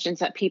major questions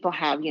that people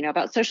have,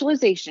 about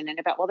socialization and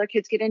about will their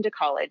kids get into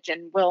college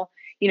and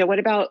what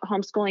about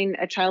homeschooling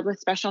a child with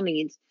special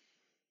needs?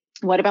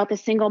 What about the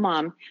single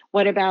mom?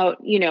 What about,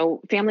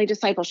 family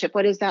discipleship?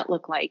 What does that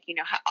look like?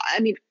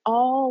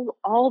 All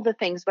the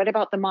things. What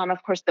about the mom?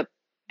 Of course, the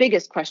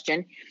biggest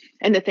question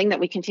and the thing that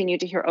we continue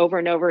to hear over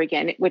and over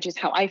again, which is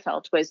how I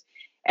felt, was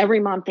every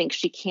mom thinks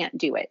she can't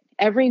do it.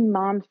 Every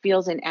mom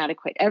feels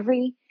inadequate.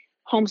 Every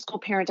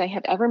homeschool parent I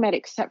have ever met,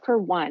 except for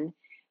one,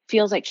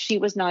 feels like she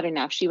was not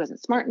enough. She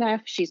wasn't smart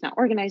enough. She's not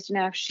organized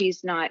enough.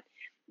 She's not,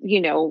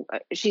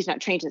 she's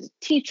not trained as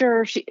a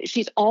teacher.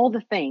 She's all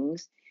the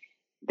things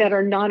that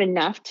are not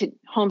enough to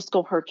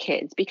homeschool her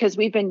kids because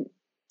we've been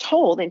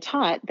told and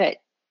taught that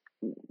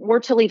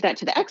we're to leave that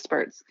to the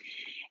experts.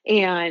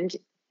 And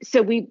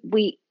so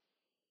we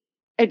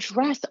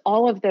address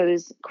all of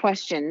those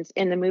questions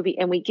in the movie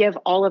and we give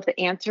all of the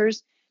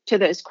answers to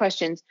those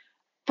questions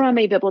from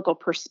a biblical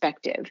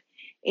perspective.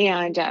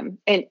 And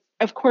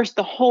of course,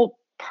 the whole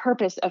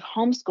purpose of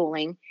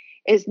homeschooling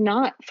is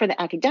not for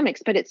the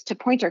academics, but it's to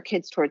point our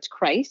kids towards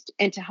Christ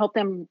and to help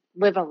them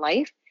live a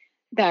life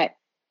that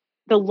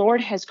the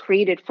Lord has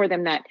created for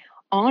them that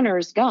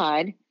honors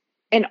God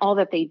in all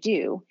that they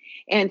do.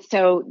 And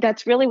so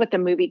that's really what the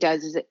movie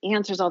does, is it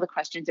answers all the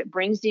questions. It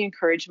brings the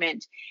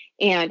encouragement,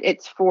 and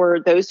it's for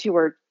those who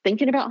are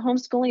thinking about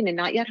homeschooling and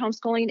not yet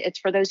homeschooling. It's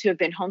for those who have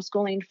been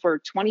homeschooling for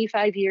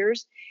 25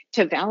 years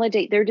to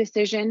validate their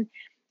decision.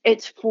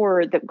 It's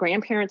for the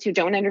grandparents who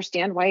don't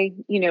understand why,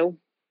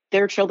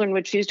 their children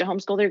would choose to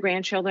homeschool their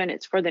grandchildren.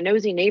 It's for the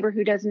nosy neighbor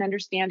who doesn't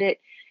understand it.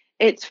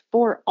 It's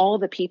for all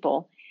the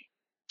people.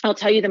 I'll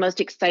tell you the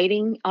most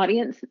exciting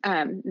audience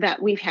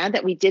that we've had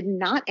that we did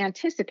not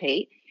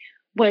anticipate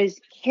was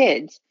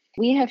kids.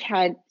 We have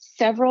had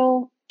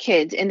several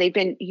kids, and they've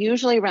been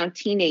usually around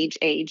teenage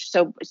age,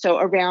 so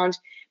around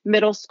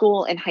middle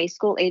school and high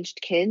school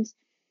aged kids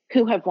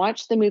who have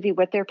watched the movie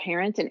with their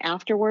parents and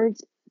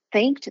afterwards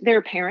thanked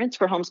their parents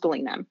for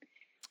homeschooling them.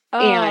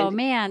 Oh,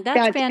 man,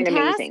 that's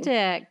fantastic.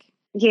 Amazing.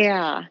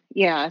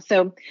 Yeah.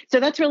 So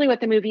that's really what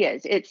the movie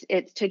is.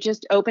 It's to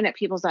just open up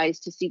people's eyes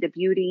to see the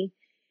beauty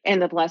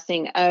and the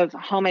blessing of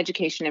home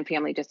education and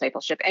family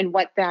discipleship and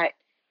what that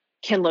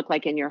can look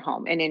like in your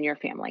home and in your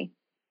family.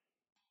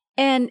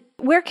 And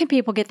where can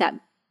people get that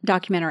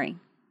documentary?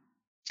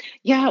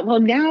 Yeah, well,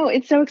 now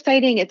it's so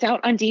exciting. It's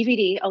out on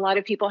DVD. A lot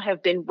of people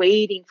have been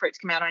waiting for it to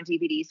come out on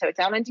DVD. So it's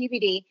out on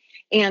DVD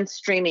and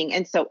streaming.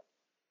 And so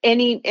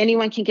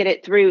anyone can get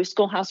it through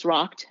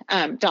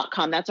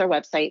schoolhouserocked.com. That's our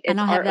website.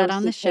 And I'll have that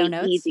on the show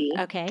notes. Easy.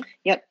 Okay.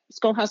 Yep.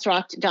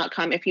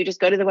 Schoolhouserocked.com. If you just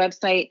go to the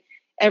website,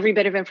 every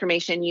bit of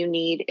information you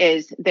need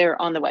is there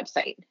on the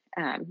website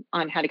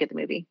on how to get the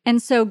movie.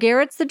 And so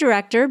Garrett's the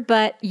director,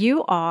 but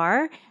you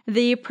are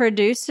the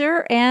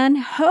producer and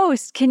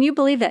host. Can you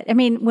believe that? I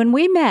mean, when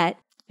we met,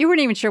 you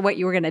weren't even sure what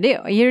you were going to do.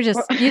 You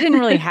didn't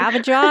really have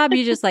a job.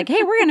 You just like,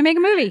 hey, we're going to make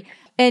a movie.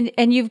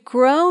 And you've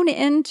grown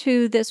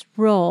into this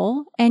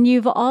role, and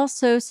you've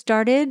also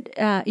started,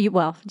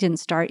 didn't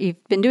start,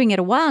 you've been doing it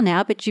a while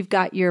now, but you've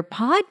got your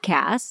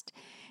podcast.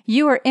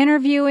 You are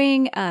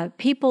interviewing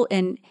people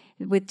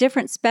with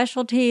different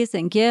specialties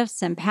and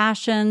gifts and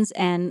passions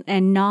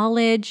and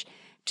knowledge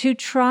to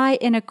try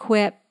and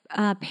equip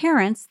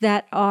parents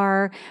that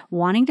are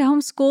wanting to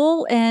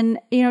homeschool. And,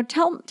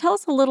 tell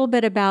us a little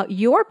bit about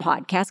your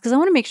podcast, because I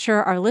want to make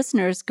sure our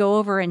listeners go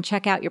over and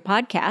check out your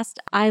podcast.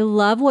 I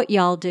love what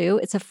y'all do.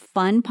 It's a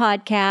fun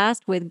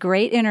podcast with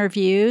great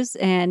interviews.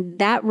 And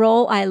that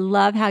role, I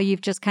love how you've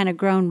just kind of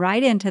grown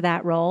right into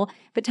that role.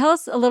 But tell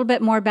us a little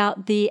bit more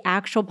about the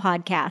actual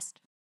podcast.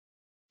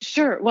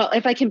 Sure. Well,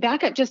 if I can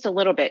back up just a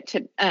little bit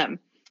to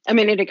a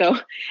minute ago,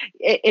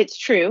 it's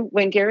true.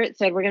 When Garrett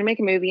said, we're going to make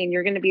a movie and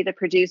you're going to be the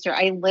producer,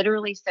 I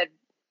literally said,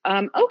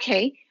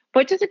 okay,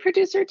 what does a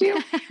producer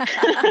do?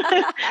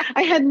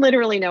 I had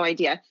literally no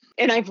idea.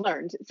 And I've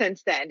learned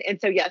since then. And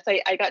so, yes,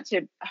 I got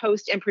to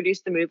host and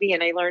produce the movie,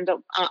 and I learned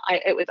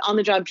it was on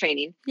the job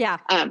training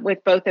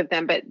with both of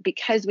them. But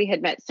because we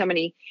had met so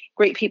many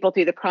great people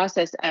through the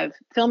process of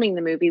filming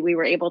the movie, we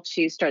were able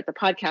to start the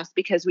podcast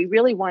because we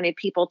really wanted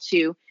people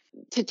to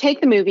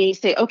take the movie,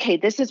 say, okay,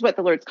 this is what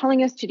the Lord's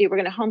calling us to do. We're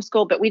going to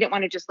homeschool, but we didn't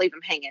want to just leave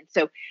them hanging.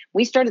 So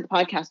we started the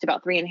podcast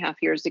about 3.5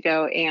 years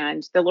ago,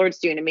 and the Lord's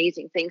doing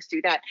amazing things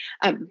through that.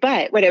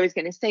 But what I was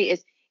going to say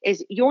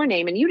is your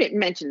name, and you didn't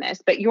mention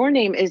this, but you're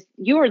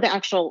the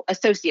actual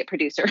associate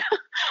producer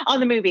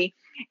on the movie.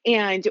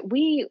 And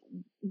we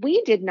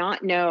did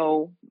not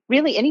know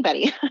really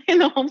anybody in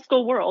the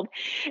homeschool world.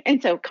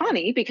 And so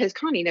Connie, because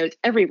Connie knows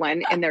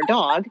everyone and their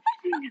dog,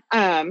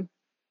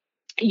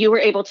 you were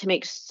able to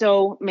make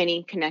so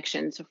many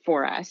connections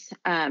for us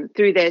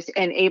through this,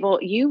 and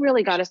you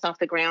really got us off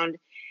the ground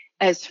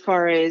as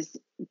far as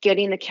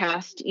getting the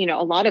cast,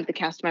 a lot of the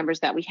cast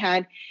members that we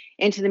had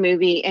into the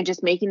movie, and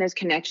just making those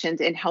connections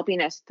and helping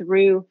us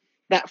through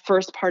that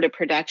first part of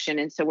production.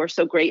 And so we're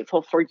so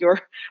grateful for your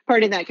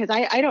part in that, because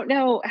I don't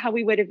know how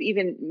we would have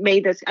even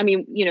made this. I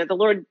mean, the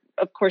Lord,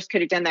 of course,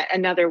 could have done that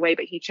another way,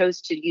 but he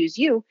chose to use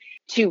you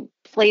to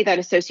play that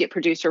associate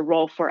producer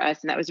role for us.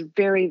 And that was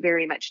very,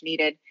 very much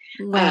needed.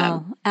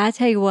 Well, I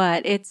tell you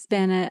what, it's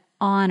been an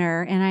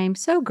honor, and I am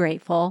so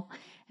grateful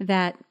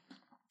that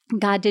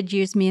God did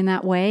use me in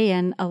that way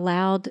and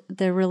allowed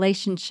the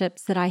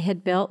relationships that I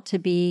had built to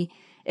be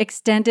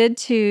extended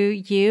to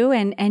you,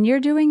 and you're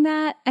doing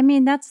that. I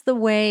mean, that's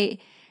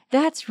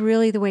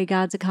really the way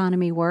God's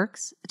economy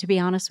works, to be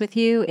honest with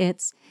you.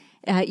 It's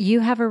you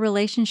have a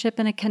relationship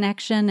and a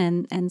connection,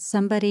 and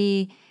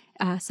somebody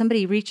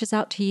reaches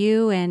out to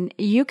you, and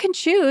you can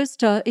choose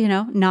to,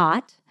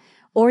 not,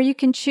 or you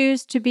can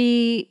choose to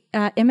be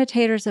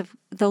imitators of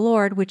the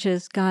Lord, which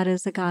is God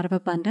is a God of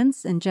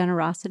abundance and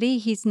generosity.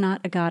 He's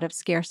not a God of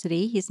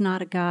scarcity. He's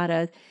not a God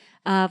of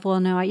well,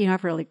 no,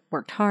 I've really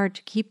worked hard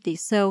to keep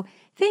these. So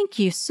thank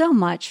you so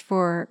much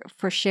for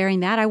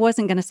sharing that. I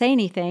wasn't going to say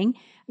anything,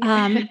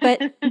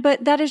 but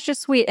that is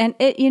just sweet. And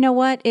you know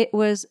what? It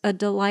was a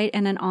delight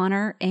and an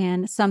honor,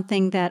 and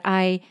something that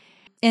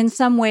in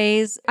some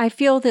ways, I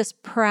feel this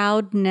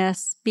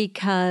proudness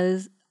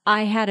because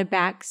I had a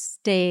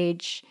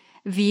backstage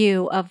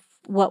view of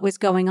what was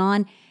going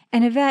on.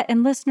 And Yvette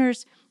and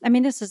listeners, I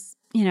mean, this is,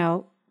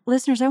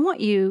 listeners, I want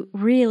you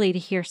really to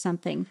hear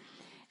something.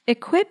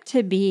 Equipped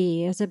to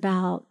Be is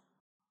about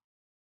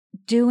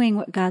doing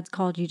what God's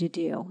called you to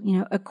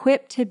do,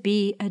 equipped to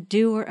be a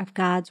doer of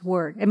God's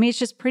word. I mean, it's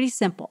just pretty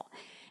simple.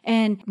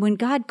 And when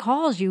God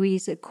calls you,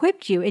 he's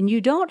equipped you, and you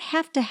don't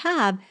have to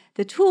have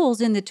the tools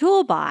in the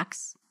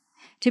toolbox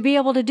to be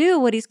able to do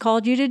what he's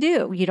called you to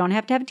do. You don't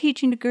have to have a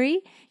teaching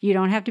degree. You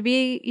don't have to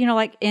be,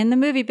 like in the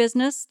movie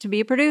business to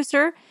be a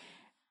producer.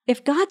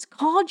 If God's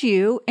called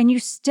you and you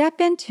step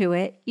into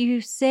it,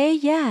 you say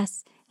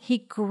yes, he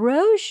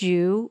grows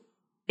you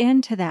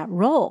into that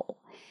role.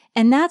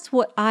 And that's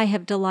what I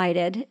have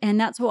delighted. And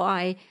that's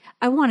why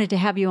I wanted to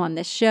have you on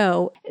this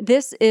show.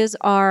 This is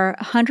our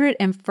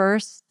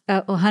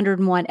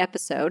 101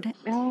 episode.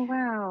 Oh,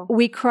 wow.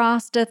 We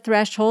crossed a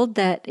threshold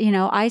that,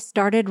 I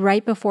started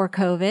right before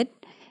COVID.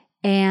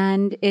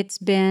 And it's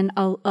been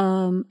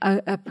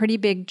a pretty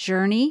big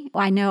journey.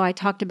 I know I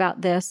talked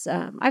about this.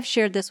 I've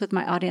shared this with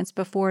my audience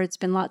before. It's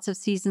been lots of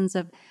seasons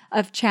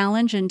of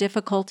challenge and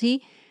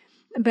difficulty,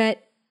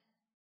 but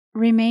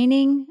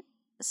remaining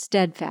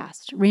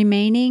steadfast,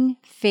 remaining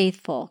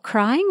faithful,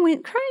 crying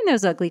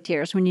those ugly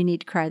tears when you need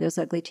to cry those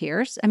ugly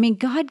tears. I mean,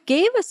 God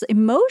gave us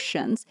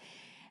emotions,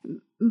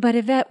 but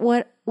Yvette,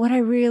 what I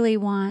really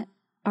want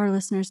our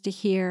listeners to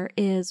hear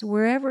is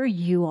wherever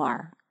you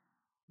are,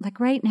 like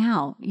right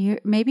now,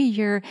 maybe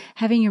you're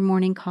having your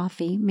morning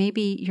coffee,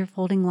 maybe you're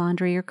folding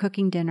laundry or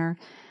cooking dinner,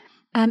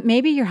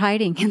 maybe you're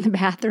hiding in the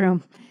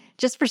bathroom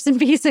just for some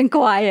peace and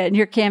quiet, and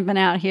you're camping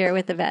out here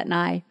with Yvette and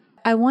I.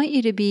 I want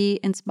you to be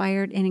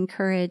inspired and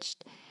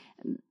encouraged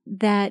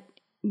that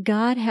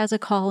God has a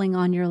calling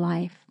on your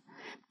life.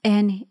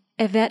 And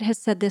Yvette has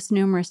said this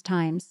numerous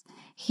times.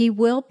 He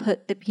will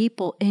put the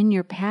people in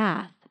your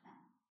path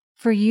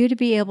for you to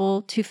be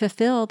able to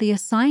fulfill the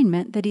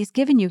assignment that he's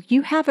given you.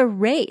 You have a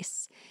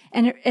race.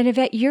 And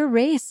Yvette, your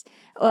race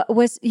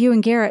was, you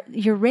and Garrett,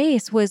 your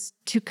race was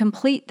to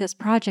complete this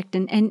project.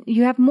 And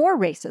you have more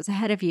races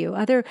ahead of you,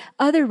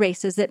 other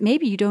races that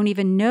maybe you don't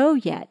even know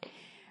yet.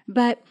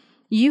 But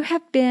you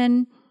have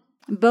been,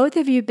 both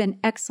of you have been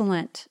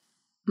excellent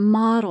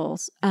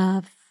models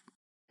of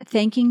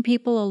thanking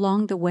people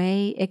along the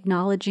way,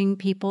 acknowledging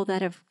people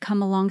that have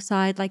come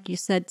alongside. Like you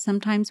said,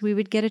 sometimes we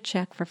would get a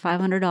check for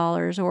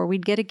 $500, or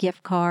we'd get a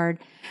gift card,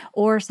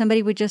 or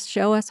somebody would just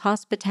show us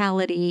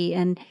hospitality.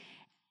 And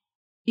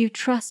you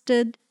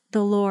trusted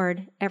the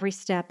Lord every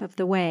step of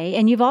the way.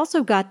 And you've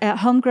also got a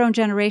Homegrown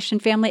Generation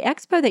Family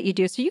Expo that you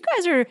do. So you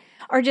guys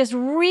are just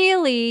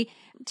really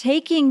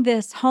taking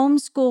this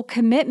homeschool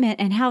commitment,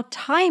 and how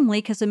timely,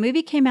 because the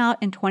movie came out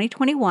in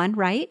 2021,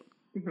 right?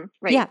 Mm-hmm.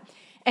 Right. Yeah.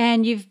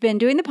 And you've been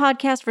doing the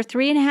podcast for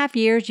 3.5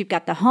 years. You've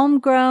got the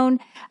Homegrown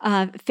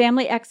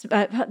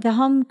the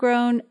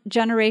Homegrown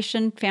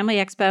Generation Family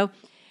Expo.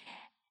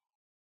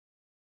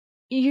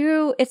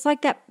 It's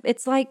like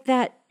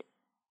that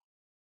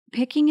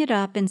picking it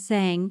up and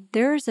saying,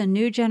 there's a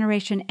new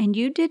generation, and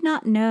you did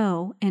not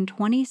know in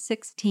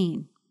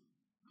 2016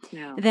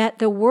 that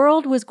the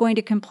world was going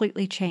to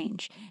completely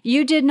change.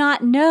 You did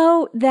not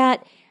know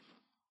that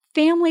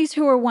families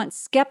who were once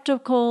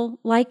skeptical,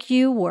 like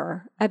you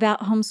were,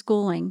 about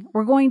homeschooling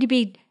were going to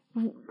be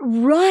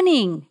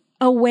running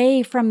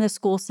away from the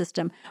school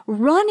system,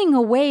 running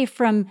away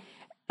from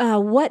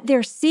what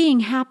they're seeing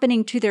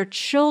happening to their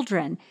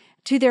children,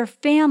 to their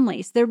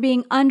families. They're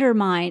being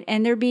undermined,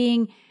 and they're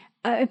being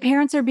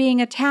parents are being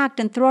attacked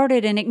and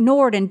thwarted and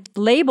ignored and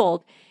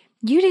labeled.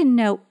 You didn't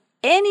know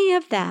any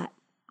of that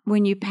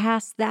when you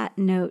passed that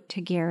note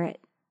to Garrett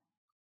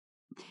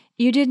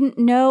You didn't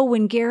know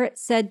when Garrett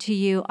said to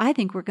you, I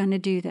think we're going to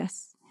do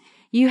this.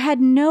 You had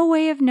no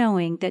way of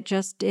knowing that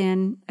just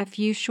in a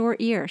few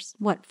short years,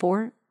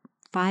 4,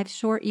 5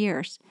 short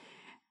years,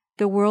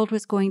 the world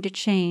was going to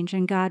change,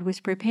 and God was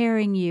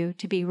preparing you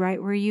to be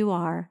right where you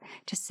are,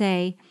 to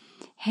say,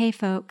 hey,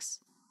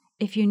 folks,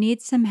 if you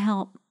need some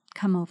help,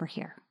 come over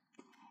here.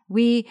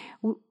 You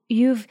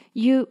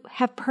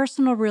have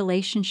personal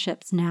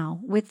relationships now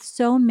with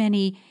so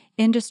many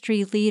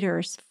industry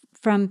leaders,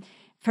 from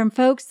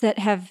folks that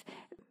have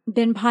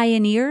been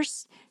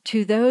pioneers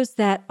to those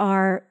that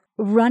are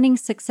running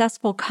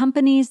successful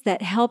companies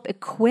that help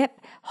equip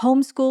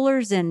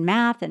homeschoolers in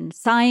math and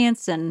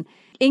science and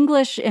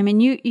English. I mean,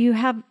 you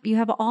have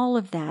all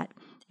of that,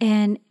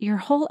 and your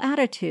whole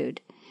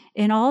attitude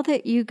in all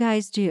that you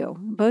guys do,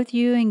 both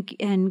you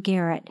and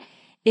Garrett,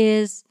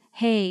 is,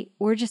 hey,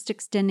 we're just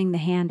extending the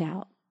hand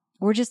out.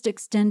 We're just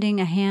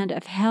extending a hand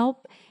of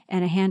help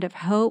and a hand of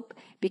hope,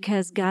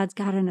 because God's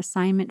got an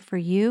assignment for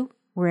you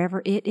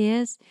wherever it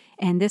is.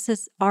 And this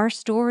is our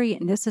story,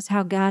 and this is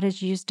how God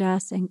has used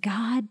us, and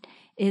God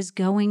is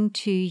going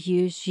to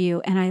use you.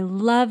 And I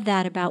love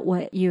that about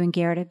what you and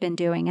Garrett have been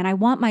doing. And I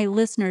want my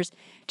listeners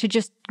to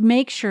just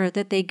make sure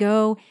that they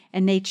go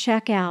and they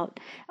check out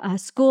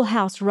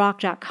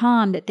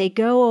schoolhouserock.com, that they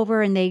go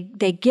over and they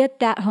get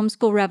that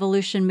Homeschool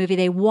Revolution movie.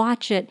 They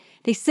watch it.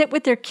 They sit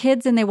with their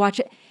kids and they watch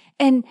it.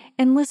 And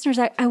listeners,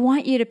 I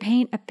want you to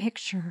paint a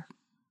picture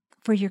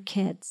for your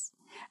kids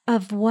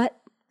of what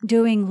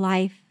doing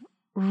life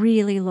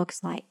really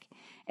looks like.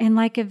 And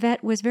like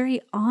Yvette was very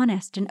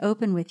honest and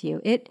open with you,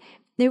 it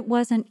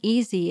wasn't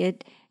easy.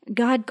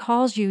 God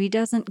calls you. He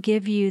doesn't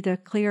give you the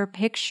clear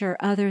picture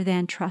other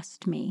than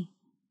trust me.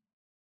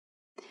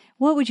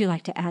 What would you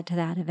like to add to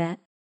that, Yvette?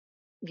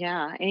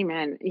 Yeah,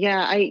 amen.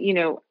 Yeah,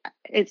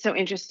 it's so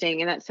interesting,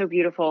 and that's so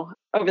beautiful.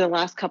 Over the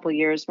last couple of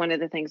years, one of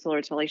the things the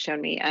Lord's really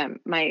shown me,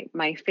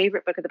 my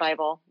favorite book of the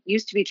Bible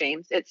used to be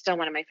James. It's still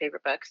one of my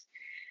favorite books.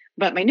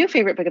 But my new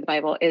favorite book of the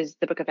Bible is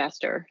the book of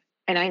Esther.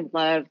 And I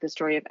love the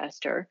story of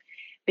Esther,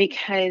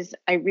 because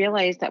I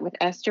realized that with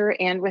Esther,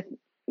 and with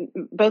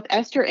both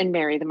Esther and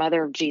Mary, the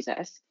mother of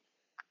Jesus,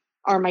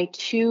 are my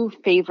two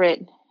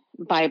favorite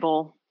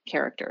Bible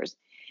characters,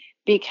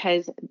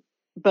 because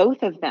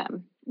both of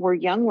them were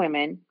young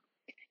women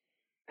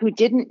who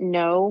didn't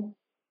know,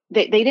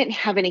 they didn't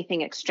have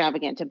anything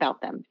extravagant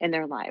about them in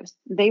their lives.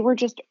 They were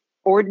just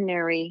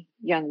ordinary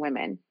young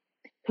women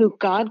who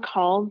God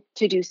called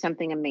to do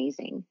something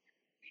amazing.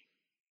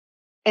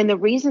 And the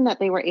reason that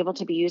they were able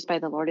to be used by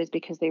the Lord is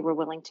because they were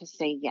willing to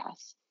say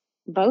yes.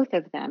 Both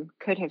of them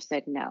could have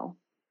said no,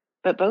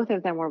 but both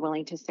of them were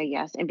willing to say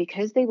yes. And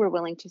because they were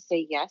willing to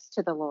say yes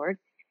to the Lord,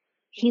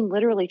 He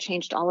literally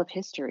changed all of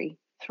history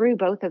through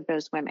both of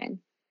those women.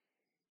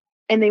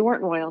 And they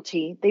weren't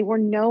royalty. They were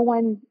no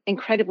one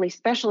incredibly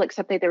special,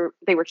 except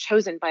they were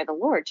chosen by the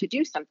Lord to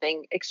do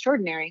something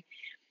extraordinary.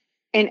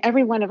 And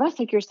every one of us,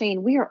 like you're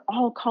saying, we are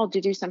all called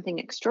to do something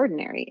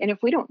extraordinary. And if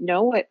we don't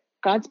know what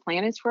God's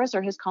plan is for us,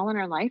 or His call in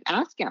our life,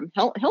 ask Him.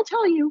 He'll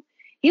tell you.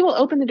 He will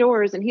open the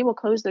doors and He will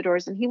close the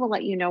doors, and He will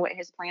let you know what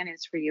His plan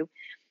is for you.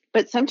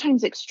 But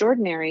sometimes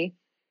extraordinary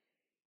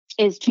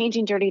is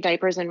changing dirty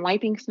diapers and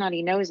wiping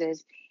snotty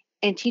noses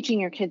and teaching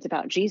your kids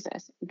about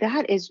Jesus.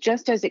 That is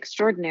just as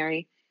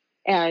extraordinary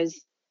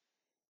as,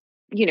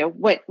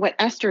 what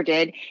Esther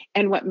did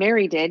and what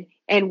Mary did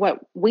and what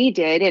we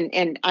did.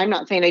 And I'm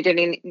not saying I did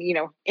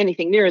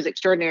anything near as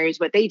extraordinary as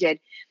what they did,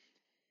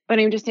 but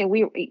I'm just saying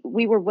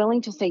we were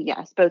willing to say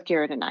yes, both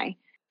Garrett and I.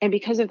 And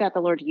because of that, the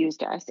Lord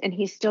used us, and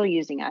He's still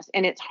using us.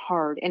 And it's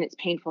hard and it's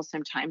painful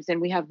sometimes. And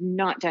we have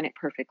not done it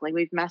perfectly.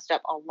 We've messed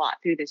up a lot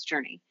through this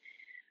journey,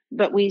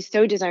 but we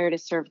so desire to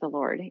serve the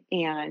Lord.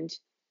 And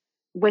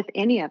with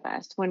any of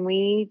us, when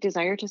we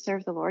desire to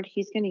serve the Lord,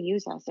 He's going to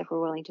use us if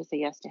we're willing to say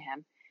yes to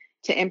Him,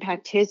 to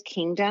impact His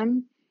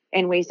kingdom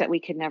in ways that we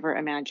could never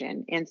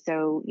imagine. And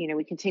so,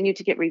 we continue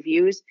to get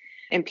reviews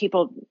and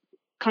people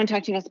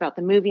contacting us about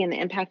the movie and the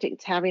impact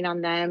it's having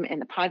on them,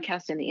 and the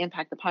podcast and the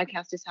impact the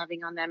podcast is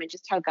having on them, and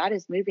just how God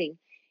is moving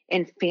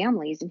in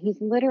families. And He's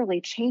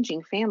literally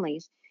changing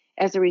families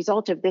as a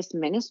result of this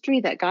ministry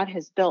that God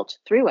has built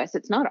through us.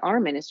 It's not our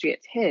ministry,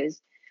 it's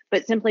His,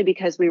 but simply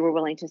because we were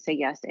willing to say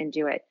yes and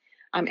do it.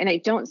 And I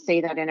don't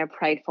say that in a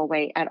prideful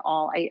way at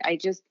all. I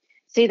just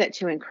say that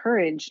to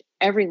encourage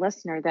every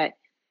listener that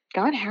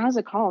God has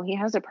a call. He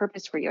has a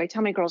purpose for you. I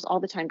tell my girls all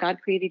the time, God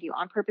created you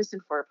on purpose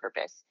and for a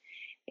purpose.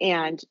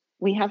 And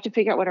we have to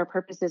figure out what our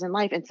purpose is in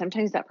life. And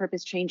sometimes that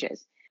purpose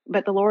changes.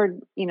 But the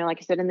Lord, like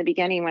I said in the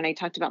beginning, when I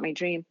talked about my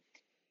dream,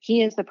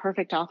 He is the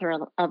perfect author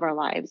of our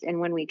lives. And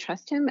when we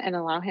trust Him and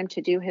allow Him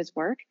to do His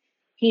work,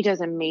 He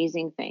does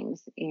amazing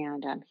things.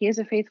 And He is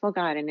a faithful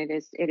God. And it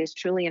is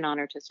truly an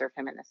honor to serve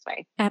Him in this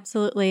way.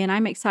 Absolutely. And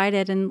I'm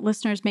excited. And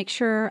listeners, make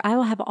sure I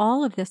will have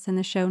all of this in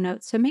the show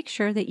notes. So make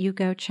sure that you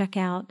go check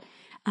out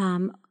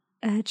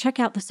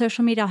the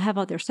social media. I'll have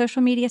all their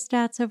social media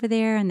stats over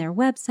there, and their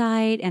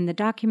website, and the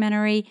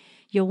documentary.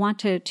 You'll want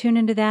to tune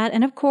into that.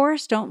 And of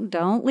course,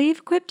 don't leave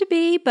Equip to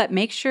Be, but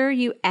make sure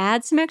you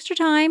add some extra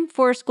time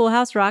for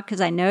Schoolhouse Rock, because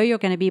I know you're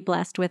going to be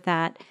blessed with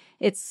that.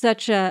 it's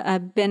such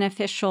a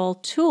beneficial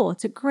tool.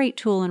 It's a great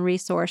tool and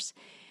resource.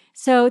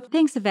 So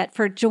thanks, Yvette,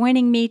 for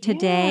joining me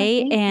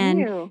today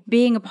and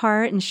being a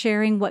part and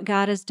sharing what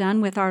God has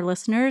done with our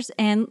listeners.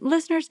 And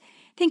listeners,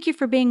 thank you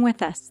for being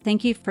with us.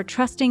 Thank you for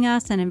trusting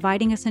us and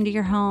inviting us into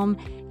your home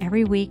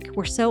every week.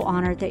 We're so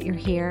honored that you're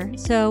here.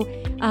 So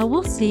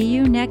we'll see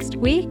you next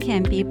week,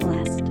 and be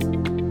blessed.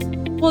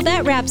 Well,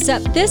 that wraps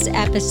up this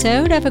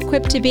episode of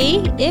Equipped to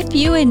Be. If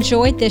you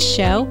enjoyed this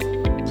show,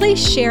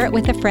 please share it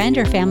with a friend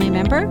or family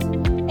member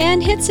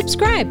and hit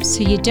subscribe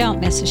so you don't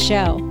miss a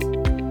show.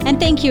 And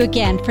thank you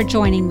again for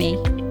joining me.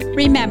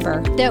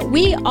 Remember that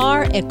we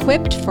are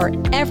equipped for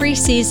every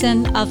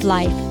season of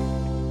life.